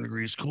 degrees, 7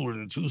 degrees cooler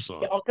than Yeah,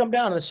 Tucson. I'll come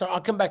down in the summer.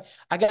 I'll come back.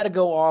 I got to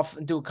go off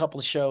and do a couple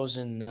of shows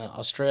in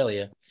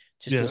Australia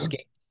just to Yeah,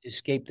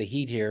 escape the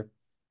heat here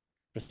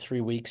for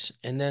 3 weeks,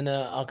 and then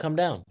I'll come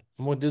down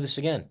and we'll do this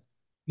again.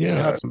 Then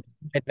I'll yeah.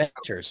 take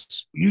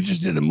adventures. You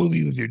just did a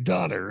movie with your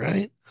daughter,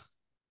 right?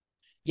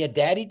 Yeah,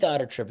 Daddy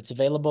Daughter Trip. It's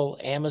available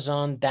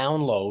Amazon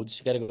downloads.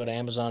 You got to go to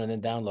Amazon and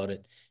then download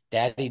it.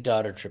 Daddy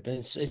Daughter Trip.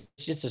 It's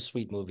just a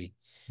sweet movie.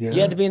 You had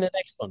Yeah, to be in the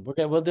next one. We're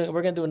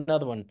gonna do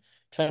another one.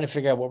 Trying to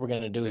figure out what we're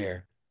gonna do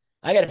here.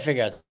 I got to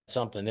figure out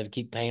something to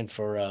keep paying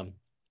for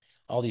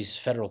all these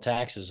federal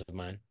taxes of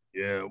mine.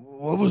 yeah.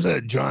 What was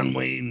that John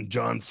Wayne,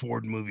 John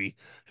Ford movie?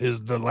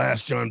 Is the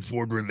last John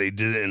Ford where they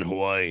did it in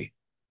Hawaii?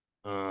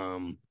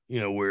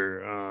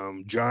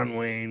 Where John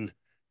Wayne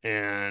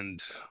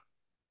and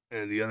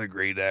the other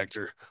great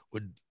actor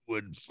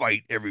would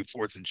fight every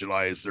Fourth of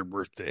July as their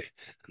birthday,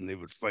 and they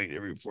would fight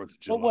every Fourth of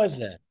What July. was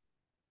that?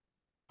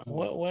 Um,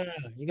 What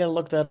you got to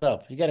look that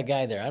up. You got a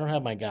guy there. I don't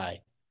have my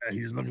guy.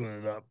 he's looking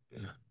it up.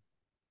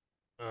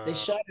 They Uh,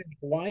 shot in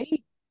Hawaii.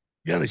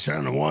 yeah, they shot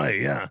in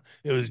Hawaii. Yeah,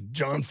 it was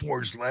John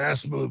Ford's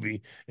last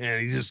movie,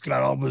 and he just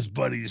got all of his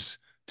buddies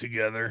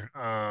together.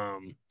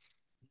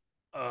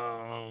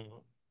 Uh,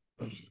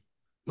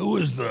 who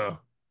was the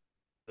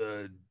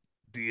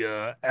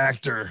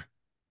actor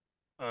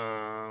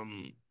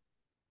um,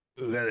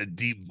 who had a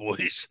deep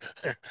voice?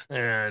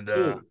 And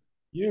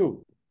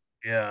You.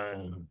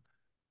 yeah,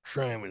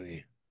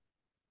 criminy.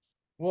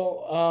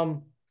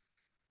 Well,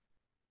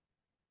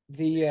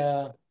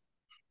 the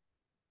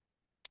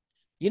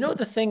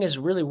the thing is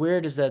really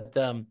weird is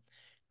that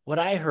what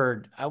I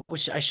heard,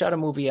 I shot a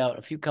movie out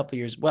a few couple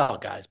years. Well,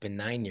 God, it's been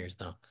 9 years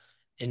now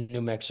in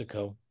New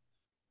Mexico.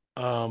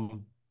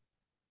 Um,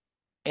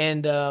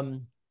 and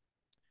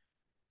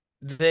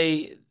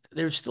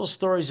there's still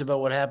stories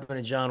about what happened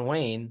to John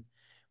Wayne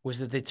was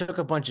that they took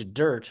a bunch of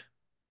dirt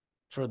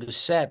for the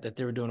set that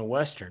they were doing a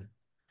Western,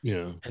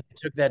 Yeah, and they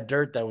took that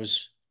dirt that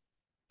was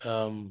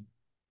um,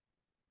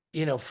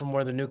 from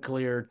where the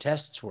nuclear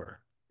tests were.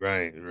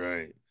 right,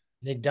 right.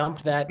 They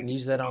dumped that and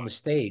used that on the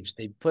stage.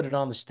 They put it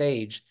on the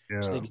stage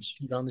so they Yeah, could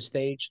shoot on the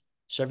stage.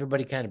 So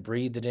everybody kind of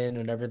breathed it in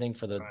and everything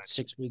for the right.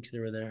 6 weeks they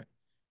were there.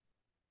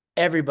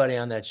 Everybody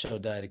on that show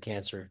died of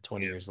cancer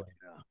 20 Yeah, years later.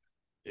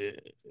 yeah.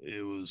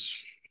 It was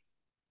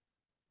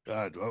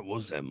God. What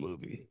was that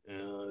movie? It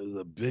was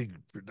a big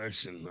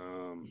production.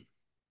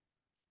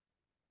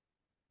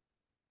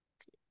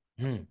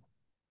 Hmm.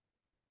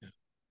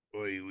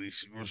 Boy,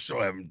 we're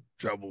still having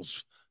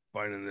troubles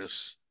finding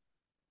this.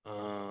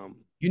 Um,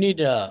 You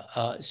need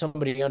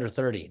somebody under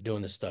 30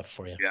 doing this stuff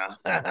for you. yeah.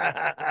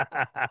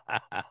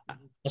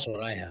 That's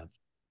what I have.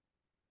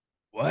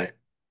 What?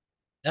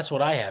 That's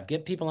what I have.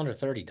 Get people under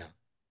 30 done.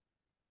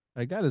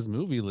 I got his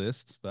movie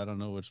list, but I don't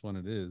know which one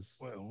it is.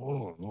 Wait,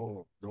 hold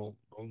on.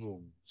 Don't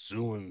go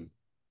zooing.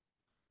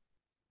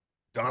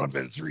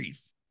 Donovan's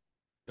Reef.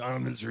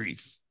 Donovan's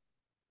Reef.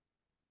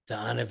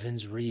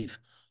 Donovan's Reef.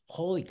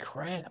 Holy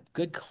crap.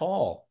 Good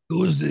call. Who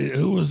was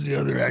the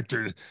other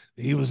actor?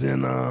 He was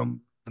in The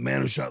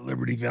Man Who Shot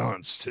Liberty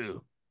Valance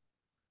too.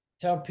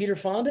 Tell Peter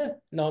Fonda?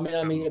 No,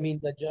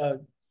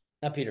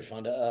 not Peter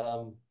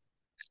Fonda.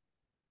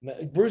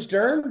 Bruce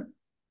Dern,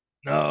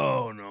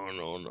 No, no,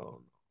 no,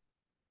 no.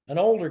 an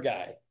older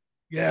guy.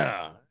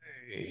 Yeah.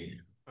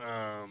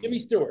 Jimmy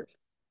Stewart.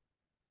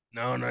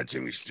 No, not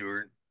Jimmy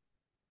Stewart.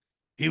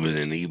 He was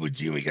in Iwo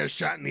Jima. He got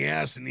shot in the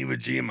ass in Iwo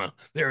Jima.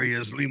 There he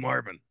is, Lee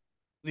Marvin.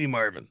 Lee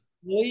Marvin.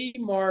 Lee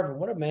Marvin.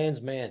 What a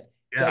man's man.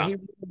 God, Yeah. he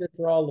ruined it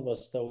for all of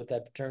us though with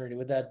that paternity,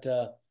 with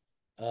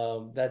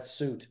that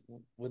suit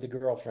with the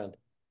girlfriend.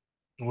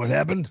 What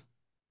happened?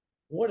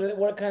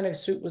 What kind of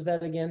suit was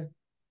that again?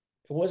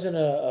 It wasn't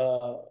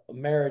a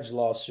marriage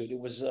lawsuit. It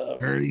was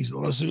Paradise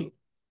lawsuit.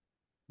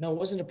 no, it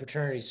wasn't a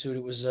paternity suit.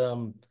 It was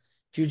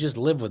if you just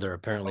live with her,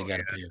 apparently Oh got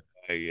to pay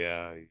her.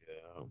 yeah,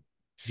 yeah.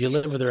 If you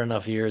live with her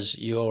enough years,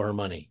 you owe her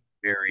money.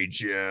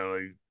 Marriage, yeah.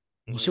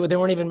 You see what they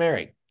weren't even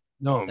married.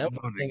 No, That no, was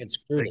the thing that they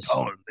screwed us.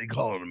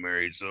 call it a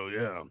marriage. So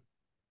yeah,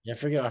 Yeah,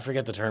 I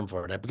forget the term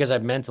for it because I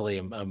mentally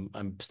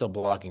I'm still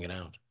blocking it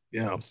out.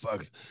 yeah.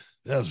 Fuck,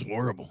 that was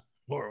horrible.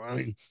 I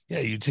mean, yeah,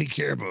 you take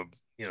care of a,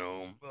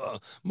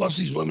 most of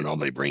these women, all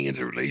they bring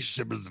into a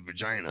relationship is the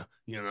vagina,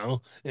 and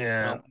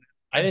Well,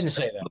 I didn't that's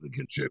say all that. they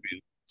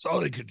contribute. It's all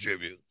they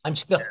contribute.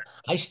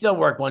 I still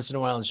work once in a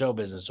while in show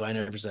business, so I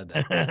never said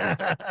that.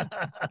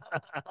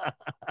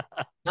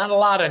 Not a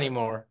lot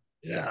anymore.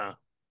 Yeah.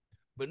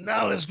 But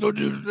now let's go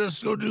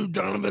do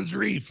Donovan's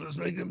Reef. Let's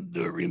make him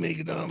do a remake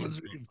of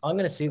Donovan's Reef. I'm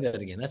gonna see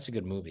that again. That's a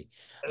good movie.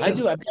 That is-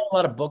 I've got a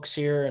lot of books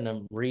here and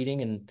I'm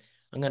reading and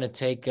I'm gonna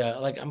take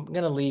I'm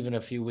gonna leave in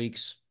a few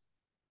weeks.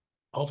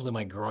 Hopefully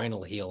my groin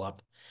will heal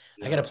up.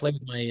 I gotta yeah. play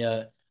with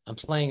my I'm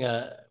playing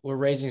we're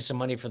raising some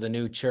money for the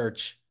new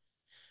church.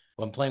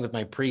 Well, I'm playing with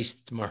my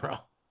priest tomorrow.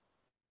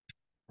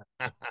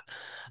 I got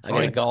to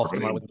Groin, golf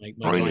tomorrow groin, with my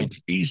groin groin. and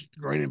priest,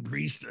 groin and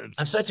priest.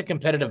 I'm such a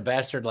competitive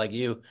bastard like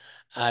you.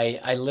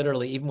 I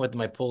literally, even with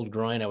my pulled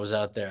groin, I was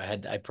out there.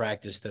 I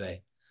practiced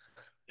today.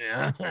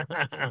 Yeah.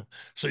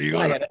 So you're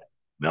Yeah, going to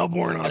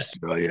Melbourne,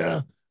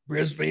 Australia,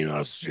 Brisbane,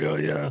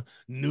 Australia,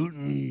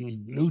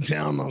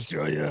 Newtown,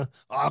 Australia,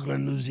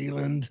 Auckland, New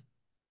Zealand.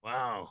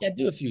 Wow.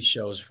 do a few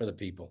shows for the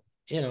people.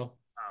 Wow.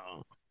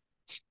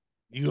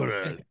 You go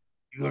to It,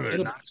 you go to it'll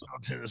be Knoxville,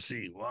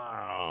 Tennessee.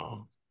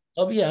 Wow.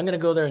 Oh yeah, I'm gonna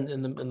go there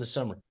in the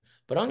summer.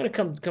 But I'm gonna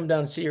come down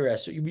and see your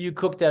ass. So you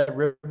cook that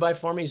ribeye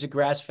for me? Is it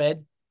grass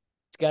fed?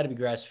 It's got to be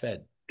grass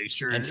fed Make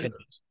sure it and finished.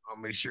 is. I'll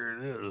make sure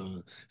it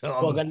is.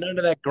 Well, got none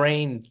of that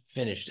grain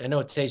finished. I know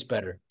it tastes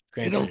better,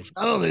 They grain don't finished.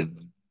 know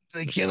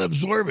they can't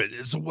absorb it.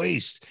 It's a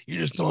waste.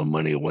 You're just throwing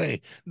money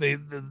away.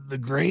 The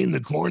grain, the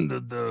corn,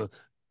 the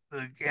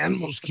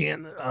animals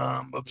can't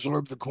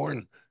absorb the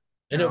corn.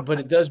 You know, But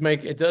it does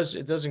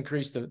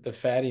increase the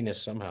fattiness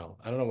somehow.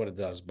 I don't know what it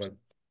does, but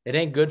it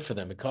ain't good for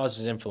them. It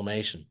causes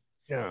inflammation.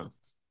 yeah.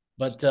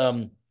 But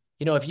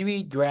if you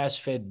eat grass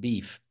fed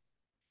beef,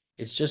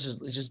 it's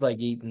just like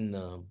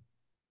eating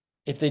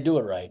if they do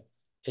it right,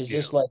 it's Yeah.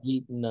 just like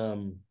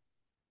eating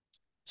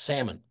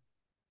salmon.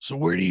 So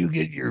where do you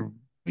get your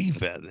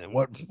beef at then?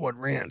 What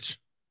ranch?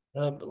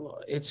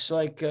 It's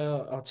like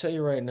I'll tell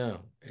you right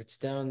now. It's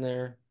down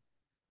there.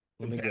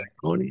 Let In me go.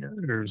 Patagonia or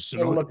I gotta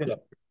Sonoma? look it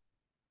up.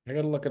 I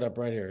gotta look it up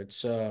right here.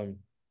 It's okay.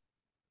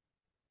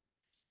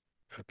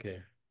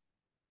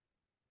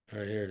 All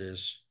right, here it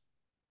is.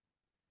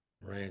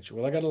 Ranch.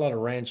 Well, I got a lot of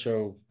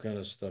rancho kind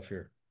of stuff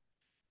here.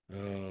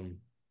 Um,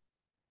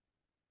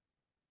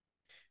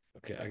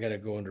 okay, I gotta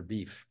go under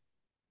beef.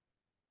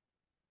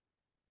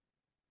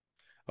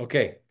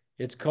 Okay,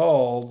 it's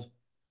called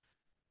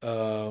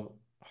uh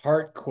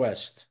Heart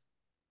Quest.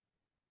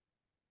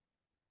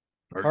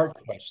 Heart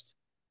Quest.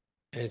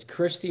 And it's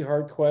Christie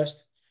Heart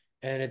Quest,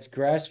 and it's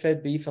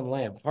grass-fed beef and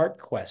lamb. Heart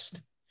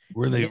Quest. And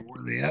Where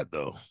they at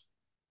though?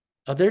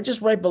 they're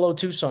just right below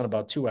Tucson,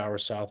 about 2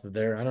 hours south of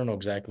there. I don't know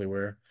exactly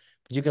where,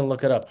 but you can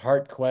look it up.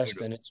 Heart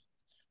Quest, and it's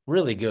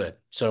really good.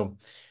 So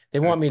they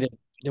want me to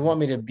they want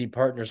me to be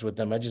partners with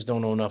them. I just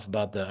don't know enough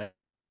about I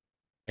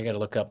got to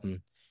look up,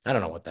 and I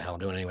don't know what the hell I'm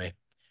doing anyway,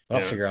 but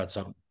I'll Yeah, figure out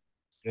something.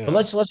 But yeah,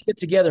 let's get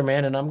together,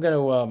 man, and I'm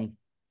gonna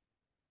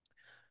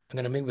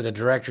meet with the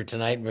director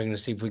tonight, and we're gonna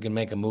see if we can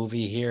make a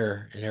movie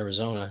here in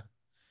Arizona.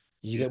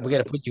 yeah. We got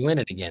to put you in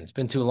it again. It's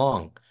been too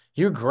long.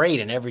 You're great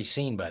in every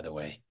scene, by the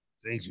way.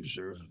 Thank you,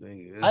 sir. Thank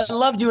you. I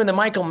loved you in the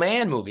Michael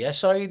Mann movie. I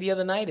saw you the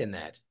other night in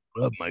that. I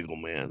love Michael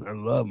Mann. I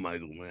love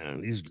Michael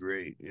Mann. He's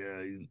great.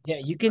 Yeah, Yeah,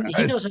 you can. He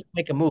I, knows how to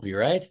make a movie,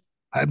 right?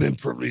 I've been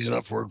privileged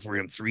enough to work for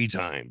him 3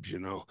 times.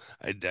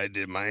 I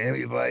did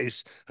Miami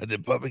Vice, I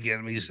did Public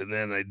Enemies, and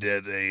then I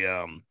did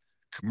a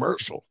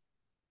commercial.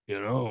 You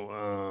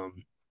know,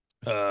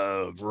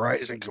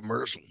 Verizon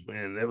commercial,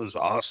 man. That was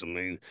awesome.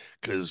 I mean,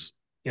 because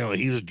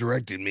he was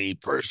directing me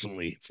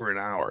personally for an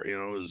hour. Yeah.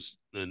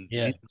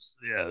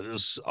 Yeah, it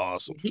was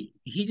awesome.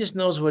 He just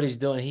knows what he's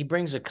doing. He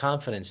brings a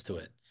confidence to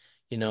it,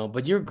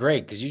 But you're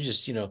great because you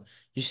just, you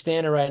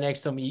standing right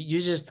next to him.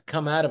 You just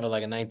come out of it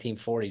like a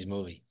 1940s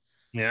movie.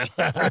 Yeah.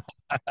 I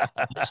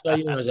saw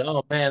you and I was like,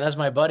 oh man, that's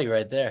my buddy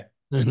right there.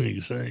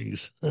 Thanks,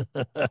 thanks. Good.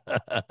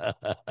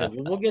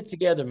 We'll get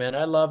together, man.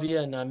 I love you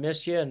and I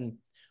miss you, and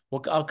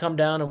I'll come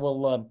down and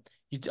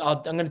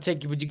I'm gonna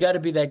take you, but you got to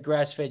be that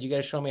grass fed. You got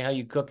to show me how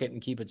you cook it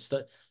and keep it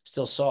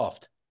still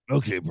soft.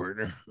 Okay,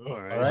 partner. All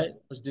All right. right,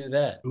 let's do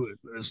that. Do it.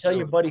 Let's Tell do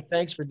your it. buddy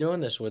thanks for doing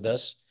this with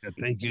us. Yeah,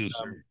 thank And, you,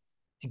 sir.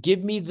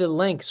 give me the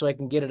link so I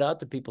can get it out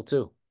to people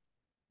too.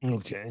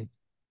 Okay.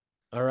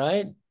 All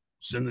right.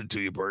 Send it to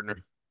you,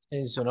 partner. See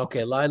you soon.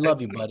 Okay, I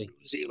love you, buddy.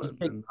 New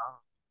Zealand.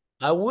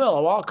 I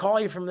will. I'll call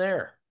you from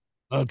there.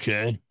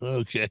 Okay.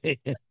 Okay.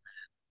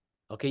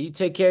 Okay, you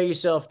take care of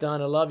yourself,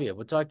 Don. I love you.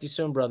 We'll talk to you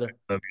soon, brother.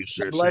 Love you,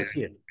 sir. God Say bless hi to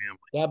you. your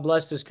family. God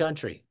bless this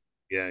country.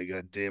 Yeah, you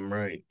got damn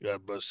right.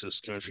 God bless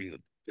this country.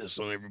 Piss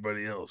on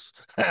everybody else.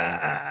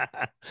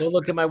 Go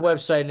look at my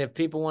website, and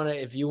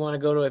if you want to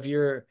go to, if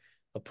you're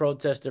a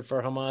protester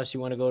for Hamas, you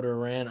want to go to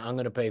Iran, I'm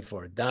going to pay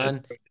for it.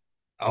 Don.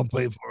 I'll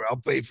pay for it. I'll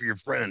pay for your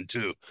friend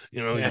too.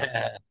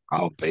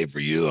 I'll pay for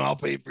you and I'll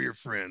pay for your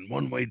friend.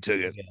 One-way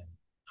ticket. Okay.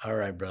 All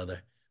right,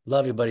 brother.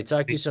 Love you, buddy.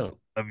 Talk to you soon.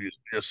 Love you.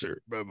 Yes, sir.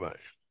 Bye-bye.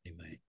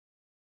 Bye.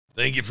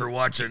 Thank you for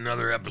watching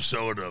another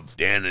episode of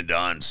Dan and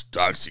Don's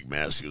Toxic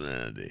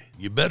Masculinity.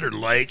 You better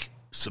like,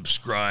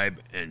 subscribe,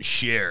 and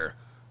share,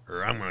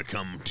 or I'm going to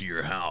come to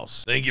your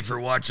house. Thank you for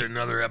watching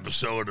another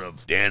episode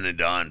of Dan and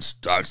Don's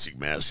Toxic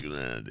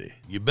Masculinity.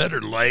 You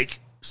better like,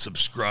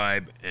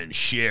 subscribe, and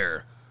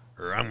share,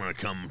 or I'm going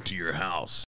to come to your house.